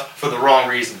this stuff for the wrong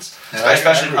reasons, Yeah, I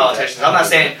especially agree with politicians. that. I'm not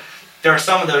saying there are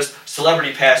some of those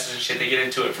celebrity pastors and shit. They get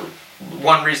into it for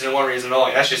one reason and one reason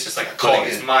only. That's just like a cult. again-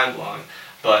 It's mind blowing.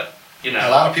 But A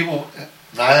lot of people,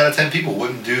 9 out of 10 people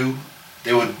wouldn't do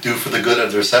they would do for the good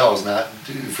of themselves, not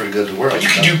do for the good of the world. But you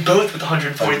can do both with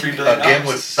 $143 billion. Again,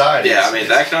 with society. Yeah, I mean,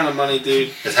 that kind of money,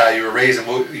 dude. It's how you were raised,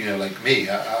 and you know, like me,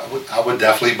 I would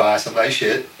definitely buy somebody's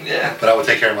shit, Yeah. but I would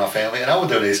take care of my family, and I would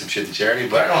donate some shit to charity,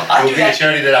 but I it would do be a that.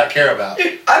 charity that I care about.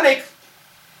 Dude, I make,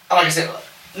 like I said,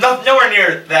 nowhere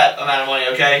near that amount of money,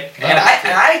 okay? No, And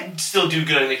I still do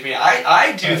good in the community.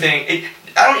 I do think it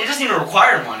doesn't even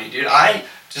require money, dude. I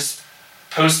just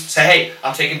say, hey,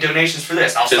 I'm taking donations for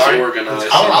this. I'll Just start. organize.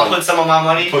 I'll put some of my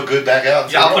money. Put good back out.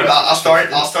 Yeah, I'll start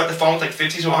the phone with like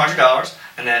 $50 to $100,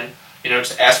 and then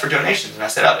just ask for donations, and I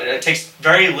set up. It takes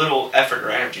very little effort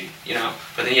or energy,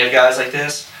 But then you have guys like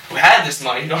this who have this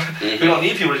money, who don't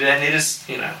need people to do that, and they just,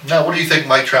 Now, what do you think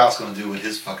Mike Trout's going to do with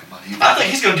his fucking money? I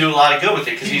think he's going to do a lot of good with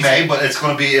it because He may, but it's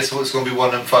going to be one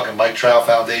of them fucking Mike Trout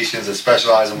foundations that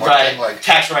specialize in one thing. Like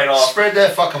tax write-off. Spread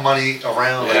that fucking money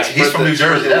around. Yeah, Like, he's from New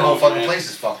Jersey. That whole fucking place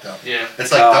is fucked up. Yeah.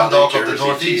 It's like Dundalk up the Jersey,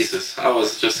 Northeast. Jesus. I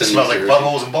was just It in smells New like Jersey.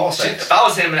 buttholes and ball sacks. If I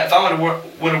was him, and if I want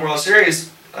to win a World Series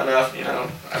enough,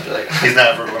 I'd be like, He's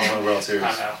never going to win a World Series.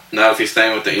 I know. Not if he's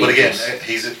staying with the But Angels. again,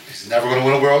 he's never going to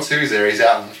win a World Series there. He's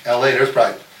out in L.A. There's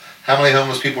probably how many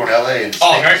homeless people in L.A. and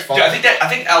Oh, dude, I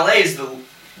think LA is the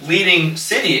leading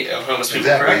city of homeless people.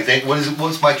 exactly. You Correct? think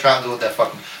what's Mike Trout doing with that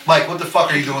fucking Mike? What the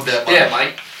fuck are you doing with that money? Yeah,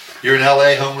 Mike. You're in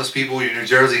L.A. homeless people. You're in New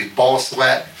Jersey ball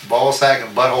sack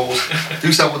and buttholes.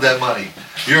 Do something with that money.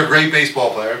 You're a great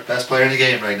baseball player, best player in the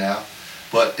game right now.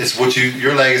 But it's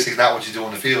your legacy is not what you do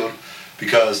on the field.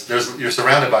 Because you're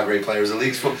surrounded by great players. The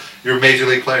league's full. You're major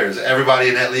league players. Everybody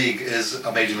in that league is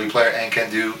a major league player and can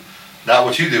do not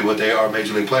what you do, but they are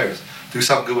major league players. Do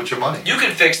something good with your money. You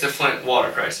can fix the Flint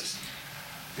water crisis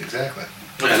Exactly.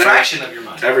 with a And fraction of your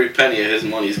money. Every penny of his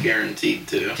money is guaranteed,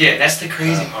 too. Yeah, that's the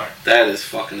crazy part. That is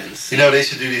fucking insane. They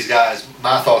should do these guys.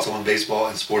 My thoughts on baseball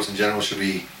and sports in general should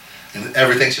be, and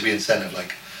everything should be incentive.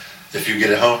 Like, if you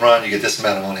get a home run, you get this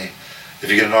amount of money. If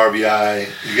you get an RBI,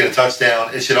 you get a touchdown.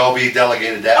 It should all be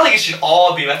delegated I that. don't think it should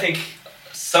all be. I think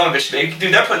some of it should be.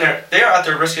 Dude, they're out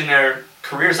there risking their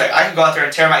careers. Like, I could go out there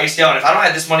and tear my ACL, and if I don't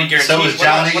have this money guaranteed, So is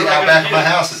Johnny what am I out gonna back do? of my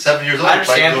house at 7 years old. I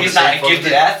understand, fighting but he's over the not same a fucking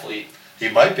gifted thing. athlete. He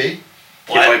might be,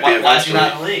 Why is he eventually.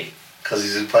 not in the league? because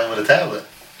he's playing with a tablet.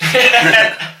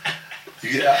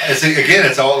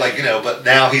 It's all like, but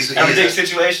now Everything's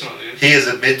situational, dude. he is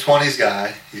a mid-20s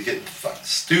guy. He's getting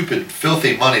stupid,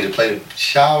 filthy money to play the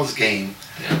child's game.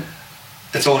 Yeah.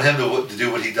 It's on him to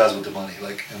do what he does with the money.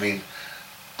 Like, I mean,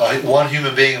 one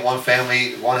human being, one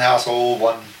family, one household,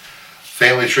 one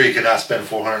family tree cannot spend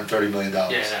 $430 million. Yeah,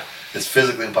 no. It's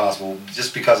physically impossible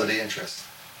just because of the interest.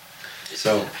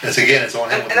 So, it's on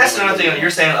him. And that's another thing. You're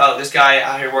saying, oh, this guy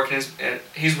out here working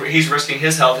he's risking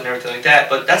his health and everything like that.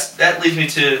 But that leads me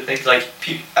to think like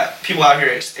people out here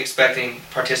expecting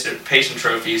participation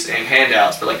trophies and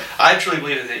handouts. But like, I truly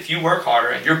believe that if you work harder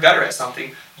and you're better at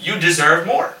something, you deserve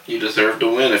more. You deserve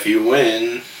to win. If you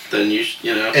win, then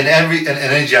In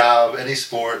any job, any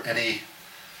sport,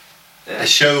 it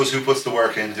shows who puts the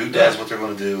work in, who does what they're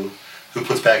going to do, who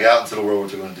puts back out into the world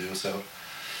what they're going to do. So.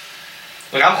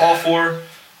 Like, I'm all for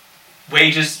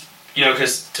wages,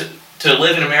 because to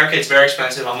live in America, it's very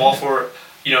expensive. I'm all for,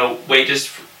 wages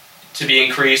to be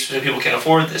increased so people can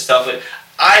afford this stuff. But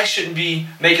I shouldn't be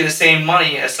making the same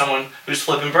money as someone who's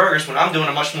flipping burgers when I'm doing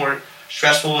a much more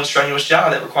stressful and strenuous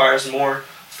job that requires more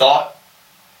thought,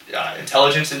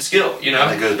 intelligence, and skill, And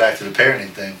it goes back to the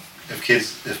parenting thing.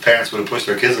 If parents would have pushed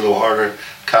their kids a little harder,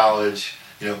 college,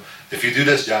 if you do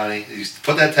this, Johnny, you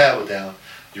put that tablet down.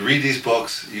 You read these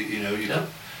books, again,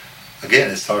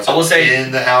 it starts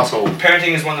in the household.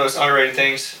 Parenting is one of those underrated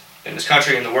things in this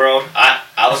country and the world. I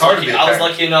was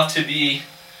lucky enough to be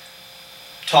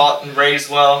taught and raised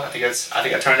well. I think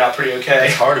I turned out pretty okay.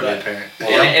 It's hard to be a parent.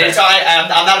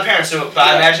 I'm not a parent, but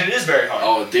I imagine it is very hard.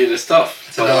 Oh, dude, it's tough.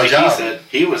 It's another job. He said,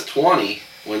 he was 20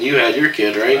 when you had your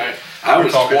kid, right? Right. I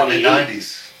was 28.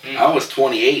 90s. I was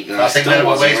 28, and I I think still minimum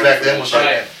wasn't wage ready back for then that was shit.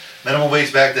 like minimum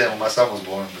wage back then when my son was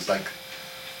born was like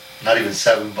not even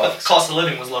 $7. But the cost of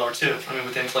living was lower too. I mean,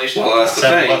 with inflation. Well, that's the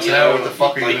 $7 thing. an hour, what the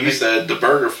fuck are you like gonna you make? said, the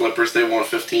burger flippers, they want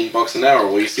 $15 an hour.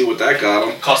 Well, you see what that got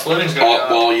them. Cost of living's going up.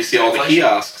 Well, you see all the Inflation.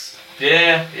 kiosks.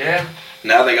 Yeah.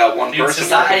 Now they got one Dude, person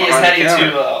society working is behind the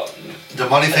heading counter. to The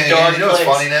money thing, dark again, what's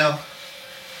place. funny now?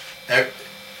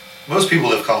 Most people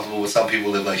live comfortable, with some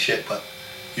people live like shit, but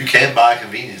you can buy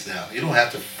convenience now. You don't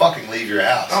have to fucking leave your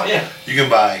house. Oh yeah. You can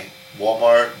buy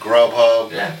Walmart,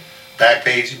 Grubhub, Yeah.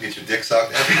 Backpage, you can get your dick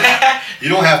sucked. Everything. You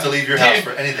don't have to leave your house Dude,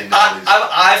 for anything nowadays.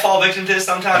 I fall victim to this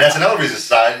sometimes. And that's another reason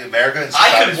society, America, and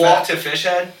I could society's walk bad. to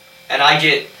Fishhead, and I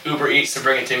get Uber Eats to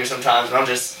bring it to me sometimes, and I'm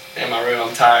just in my room,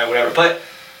 I'm tired, whatever. But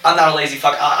I'm not a lazy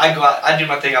fuck. I go out, I do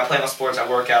my thing, I play my sports, I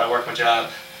work out, I work my job.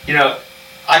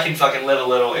 I can fucking live a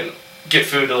little and get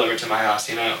food delivered to my house,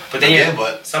 you know. But then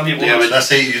but some people. Yeah, but let's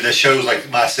say the show's like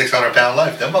My 600-Pound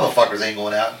Life. Them motherfuckers ain't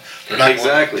going out. They're not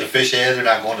Exactly. going to fish heads. They're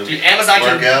not going to Dude, Amazon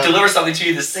work can out. deliver something to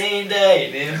you the same day,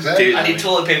 man. Exactly. Dude, I need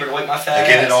toilet paper to wipe my fat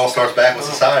Again, ass. it all starts back with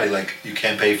society. Like, you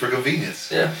can pay for convenience.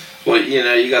 Yeah. Well, you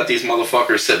know, you got these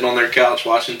motherfuckers sitting on their couch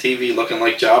watching TV looking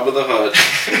like Jabba the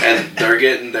Hutt, and they're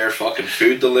getting their fucking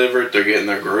food delivered, they're getting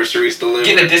their groceries delivered.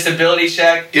 Getting a disability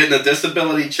check. Getting a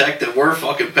disability check that we're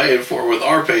fucking paying for with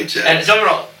our paycheck. And don't get me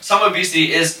wrong, some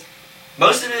obesity is,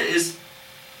 most of it is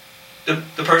the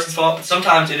person's fault, but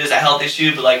sometimes it is a health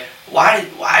issue, but like, why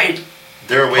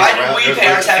There are ways why around. do we There's pay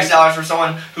our ways to tax fix it. dollars for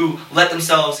someone who let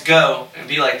themselves go and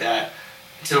be like that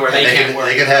to where they can't work?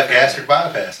 They can have gastric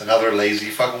bypass, another lazy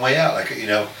fucking way out. Like, you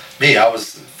know, me, I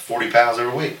was 40 pounds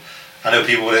overweight. I know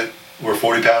people that were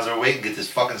 40 pounds overweight and get this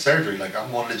fucking surgery. Like,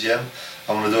 I'm going to the gym.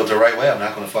 I'm going to do it the right way. I'm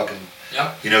not going to fucking,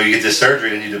 Yeah. you know, you get this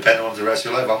surgery and you depend on it the rest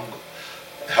of your life.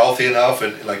 I'm healthy enough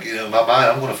and, like, you know, in my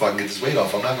mind, I'm going to fucking get this weight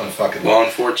off. I'm not going to fucking Well, get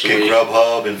unfortunately,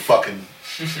 Grubhub and fucking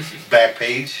back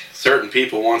page. certain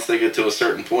people, once they get to a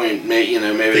certain point, maybe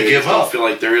They give don't up. feel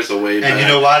like there is a way back. And you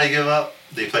know why they give up?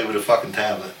 They play with a fucking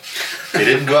tablet. They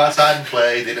didn't go outside and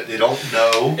play. They don't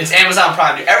know. It's Amazon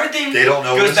Prime, dude. Everything They don't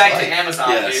know what goes it's back like. to Amazon,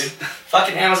 Yes. dude.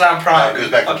 Fucking Amazon Prime. It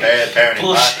goes back to Fucking bad parenting.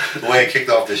 bullshit. The way it kicked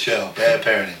off the show. Bad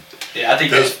parenting. Yeah, I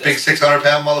think Those that's big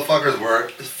 600-pound motherfuckers were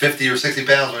 50 or 60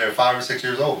 pounds when they were 5 or 6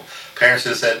 years old. Parents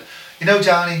should have said, you know,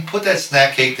 Johnny, put that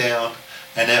snack cake down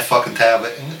and that fucking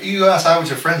tablet, and you go outside with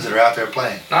your friends that are out there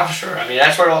playing. not for sure. I mean,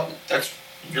 that's where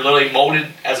you're literally molded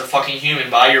as a fucking human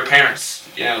by your parents.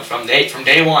 You know, from day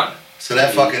one. So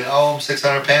that fucking, I'm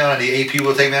 600 pound, I need 8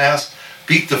 people to take me to the house.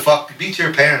 Beat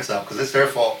your parents up, because it's their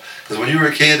fault. Because when you were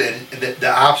a kid and the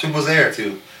option was there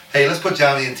too, hey, let's put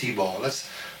Johnny in T-ball. Let's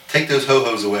take those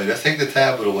ho-hos away. Let's take the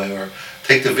tablet away, or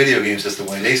take the video game system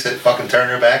away. They said fucking turn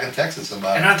their back and texted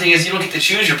somebody. Another thing is you don't get to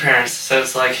choose your parents, so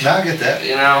it's like, Now I get that.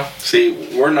 you know. See,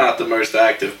 we're not the most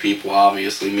active people,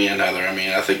 obviously, me and Heather. I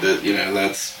mean, I think that, you know,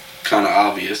 that's kind of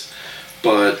obvious.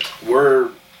 But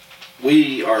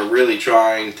we are really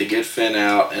trying to get Finn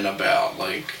out and about.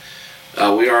 Like,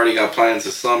 we already got plans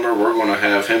this summer. We're going to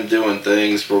have him doing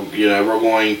things. We're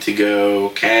going to go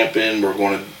camping. We're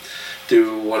going to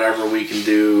do whatever we can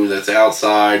do that's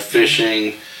outside,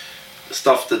 fishing,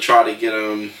 stuff to try to get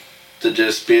him to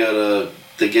just be able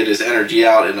to get his energy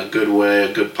out in a good way,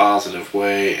 a good positive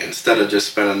way, instead of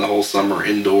just spending the whole summer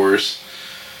indoors.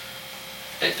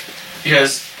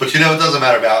 Because But you know, it doesn't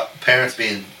matter about parents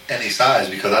being any size,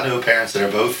 because I know parents that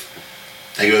are both,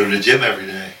 they go to the gym every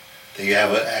day. They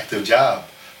have an active job,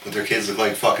 but their kids look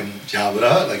like fucking Jabba the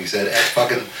Hutt, like you said, at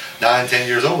fucking 9, 10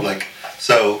 years old. Like,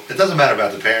 so it doesn't matter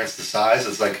about the parents, the size.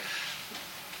 It's like,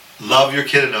 love your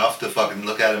kid enough to fucking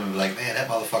look at him and be like, man, that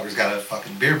motherfucker's got a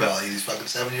fucking beer belly. He's fucking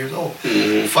 7 years old.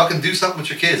 Mm-hmm. Fucking do something with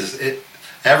your kids.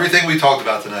 Everything we talked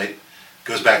about tonight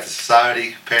goes back to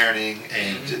society, parenting,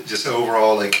 and just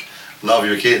overall, like, love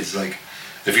your kids. Like,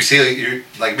 if you see, like, you're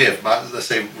like me, if let's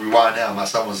say rewind now, my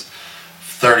son was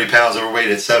 30 pounds overweight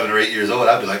at 7 or 8 years old,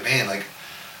 I'd be like, man, like,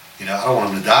 you know, I don't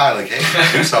want him to die. Like,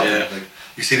 hey, do something. Yeah. Like,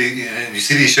 you see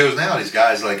these shows now. These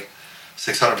guys like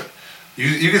 600.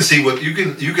 You can see what you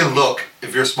can look,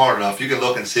 if you're smart enough. You can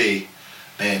look and see,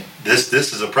 man, this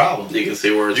is a problem. You can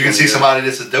see where it's You can gonna see go. somebody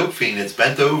that's a dope fiend, that's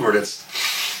bent over, that's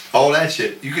all that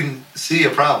shit. You can see a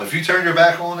problem. If you turn your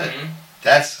back on it,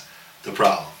 that's the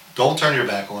problem. Don't turn your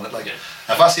back on it. Like,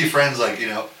 if I see friends, like, you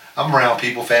know, I'm around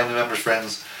people, family members,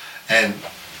 friends, and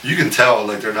you can tell,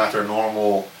 like, they're not their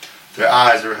normal. Their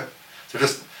eyes are, they're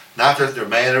just not their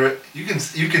manner. You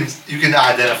can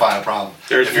identify a problem.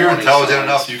 There's If you're warning intelligent signs.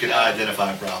 enough, you can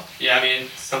identify a problem. yeah, I mean,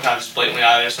 sometimes it's blatantly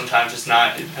obvious, sometimes it's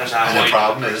not. It depends on how And well the you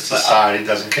problem know the is person. But, society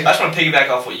doesn't care. I just want to piggyback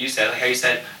off what you said, like how you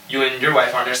said you and your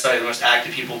wife aren't necessarily the most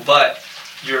active people, but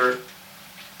you're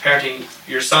parenting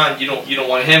your son. You don't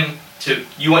want him to.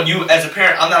 You as a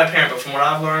parent. I'm not a parent, but from what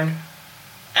I've learned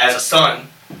as a son,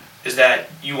 is that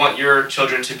you want your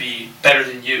children to be better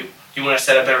than you. You want to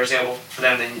set a better example for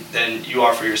them than you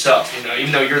are for yourself. You know,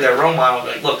 even though you're their role model,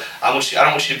 like, look, I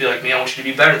don't want you to be like me. I want you to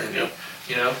be better than me.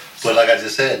 You know. But like I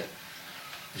just said,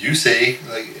 you see,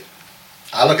 like,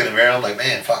 I look in the mirror, I'm like,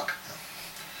 man, fuck,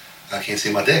 I can't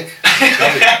see my dick.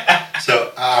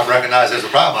 So I recognize there's a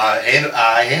problem.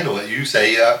 I handle it. You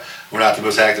say we're not the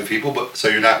most active people, but so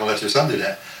you're not going to let your son do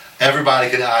that. Everybody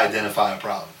can identify a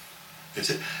problem. It's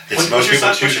most What's people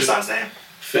your choose. son's name?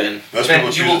 Finn. Most Finn, people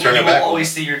you choose to turn will their back. on always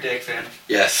it. see your dick, Finn.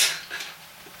 Yes.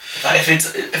 But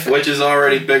if Which is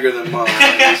already bigger than mine.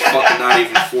 He's fucking not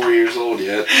even 4 years old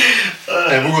yet.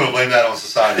 And we're going to blame that on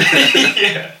society.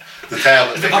 yeah. The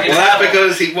tablet. The fucking Well, that's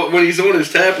tablet. because when he's on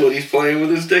his tablet, he's playing with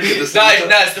his dick at the No, same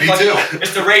time. it's the Me fucking, too.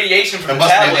 it's the radiation from It the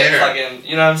must be in tablet. the air. Fucking,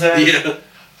 you know what I'm saying?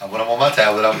 Yeah. When I'm on my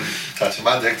tablet, I'm touching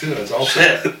my dick too. It's all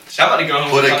Shit. I'm about to go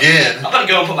home. But and fucking- again, I'm about to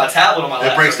go and put my tablet on my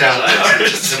lap. it breaks for down to a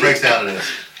this. minute. It breaks down to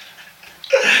this.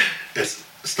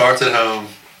 It starts at home.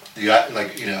 You got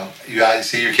you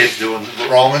see your kids doing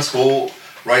wrong in school,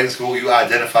 right in school. You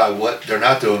identify what they're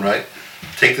not doing right.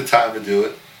 Take the time to do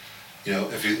it. You know,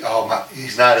 if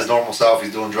he's not his normal self.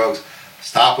 He's doing drugs.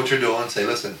 Stop what you're doing. Say,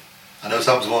 listen, I know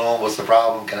something's going on. What's the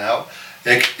problem? Can I help?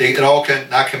 It all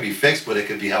can be fixed, but it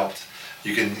can be helped.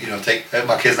 You can take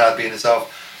my kid's not being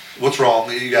himself. What's wrong?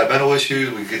 You got mental issues.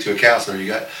 We can get you a counselor.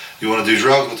 You want to do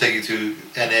drugs? We'll take you to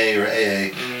NA or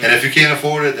AA. Mm. And if you can't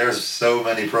afford it, there's so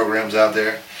many programs out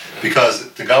there because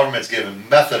the government's giving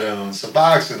methadone,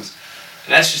 Suboxone.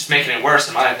 And that's just making it worse,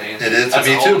 in my opinion. It is to That's a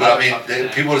me whole too. But I other mean, fucking thing.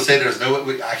 people to say there's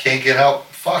I can't get help.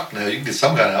 Fuck no. You can get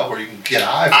some kind of help, or you can get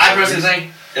high. I personally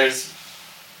think there's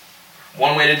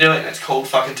one way to do it, and it's cold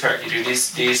fucking turkey, dude.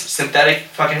 These synthetic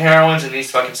fucking heroines and these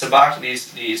fucking Suboxone,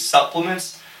 these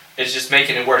supplements, it's just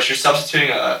making it worse. You're substituting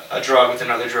a drug with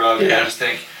another drug, and I just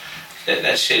think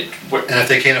that shit. And if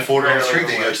they can't afford it on the street,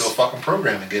 they go worse. to a fucking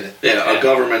program and get it. Yeah, Yeah. a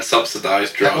government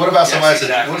subsidized drug. What about somebody?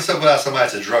 exactly. What's about somebody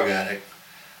that's a drug addict?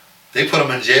 They put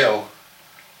them in jail.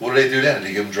 What do they do then? Do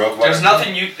they give them drugs? There's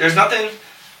nothing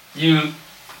you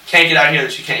can't get out here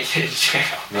that you can't get in jail.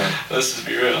 Right. Let's just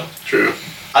be real. True.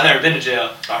 I've never been to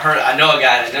jail. I know a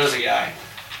guy that knows a guy.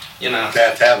 You know. They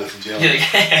have tablets in jail.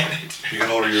 Yeah, You can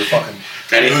order your fucking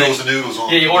Anything. noodles on.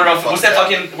 yeah, you order your off. What's that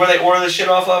tablet. fucking? Where they order the shit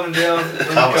off of in jail?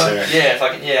 Commissary. Yeah,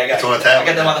 fucking yeah. I got. It's on a I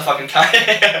tablet. got that motherfucking car.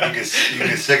 You can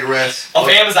get cigarettes. Off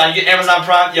Amazon, you get Amazon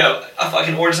Prime. Yo, I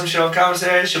fucking ordered some shit off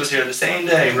commissary. Shit was here the same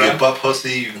day, You can bro. get butt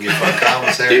pussy. You can get fucking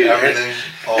commissary. Dude, everything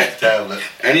off the tablet.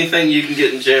 Anything you can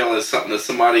get in jail is something that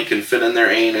somebody can fit in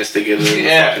their anus to get it in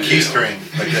Yeah. the fucking Key jail. string.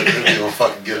 Like that movie on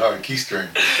fucking Get Hard. Key string.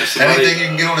 If somebody- Anything you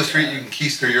can get on the street, you can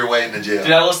keister your way into jail.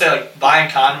 Dude, I will say, like, buying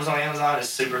condoms on Amazon is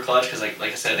super clutch because,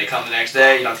 like I said, they come the next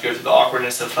day. You don't have to go through the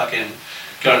awkwardness of fucking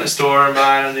going to the store and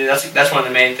buying them. Dude, that's one of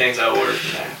the main things I order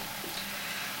from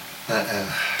there.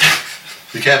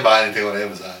 You can't buy anything on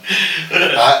Amazon. You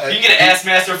can get an Ass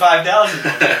Master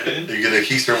 5000 on there, dude. You get a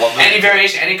keister 1 minute. Any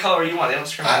variation, any color you want. They don't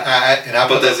discriminate. I But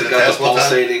put that that's to the got the test one time.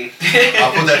 pulsating.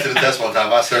 I put that to the test one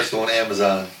time. I searched on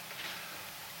Amazon.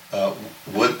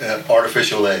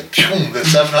 Artificial leg. There's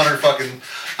 700 fucking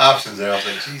options there. I was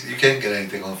like, jeez, you can't get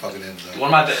anything on fucking Amazon.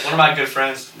 One of my good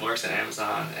friends works at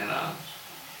Amazon, and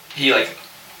he like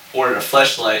ordered a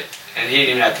fleshlight, and he didn't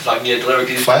even have to fucking get it delivered.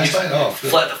 'Cause Flashlight? Oh,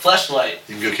 good. the fleshlight.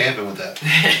 You can go camping with that.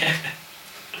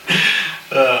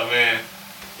 Oh man.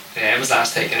 Yeah,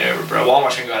 Amazon's taking it over, bro.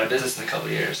 Walmart's gonna go out of business in a couple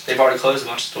of years. They've already closed a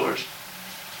bunch of stores.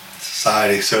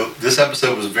 Society. So this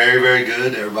episode was very, very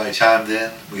good. Everybody chimed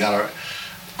in. We got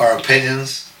our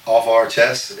opinions off our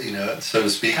chests, so to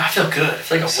speak. I feel good. I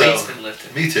feel like a So, weight's been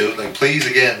lifted. Me too. Like, please,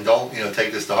 again, don't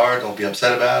take this to heart. Don't be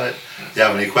upset about it. If you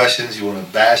have any questions, you want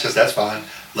to bash us, that's fine.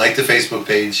 Like the Facebook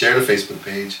page, share the Facebook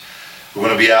page. We're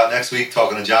going to be out next week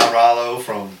talking to John Rollo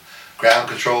from Ground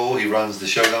Control. He runs the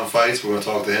Shogun fights. We're going to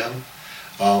talk to him.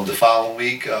 The following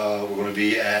week, we're going to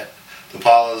be at the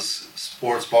Paula's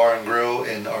Sports Bar and Grill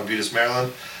in Arbutus,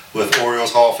 Maryland, with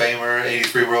Orioles Hall of Famer,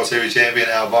 83 World Series champion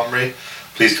Al Bumry.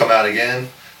 Please come out again.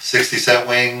 60-cent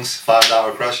wings,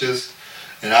 $5 crushes.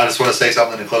 And I just want to say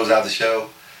something to close out the show.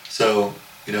 So,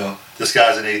 this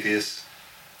guy's an atheist.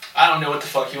 I don't know what the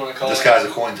fuck you want to call This it. guy's a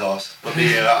coin toss. But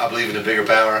me, I believe in a bigger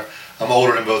power. I'm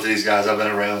older than both of these guys. I've been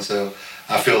around, so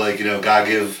I feel like, God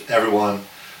give everyone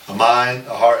a mind,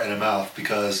 a heart, and a mouth,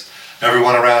 because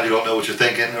everyone around you don't know what you're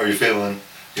thinking or you're feeling.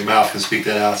 Your mouth can speak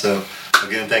that out. So,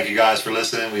 again, thank you guys for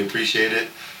listening. We appreciate it.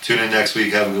 Tune in next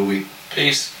week. Have a good week.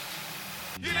 Peace.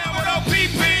 You know what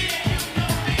OPP?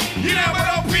 You know what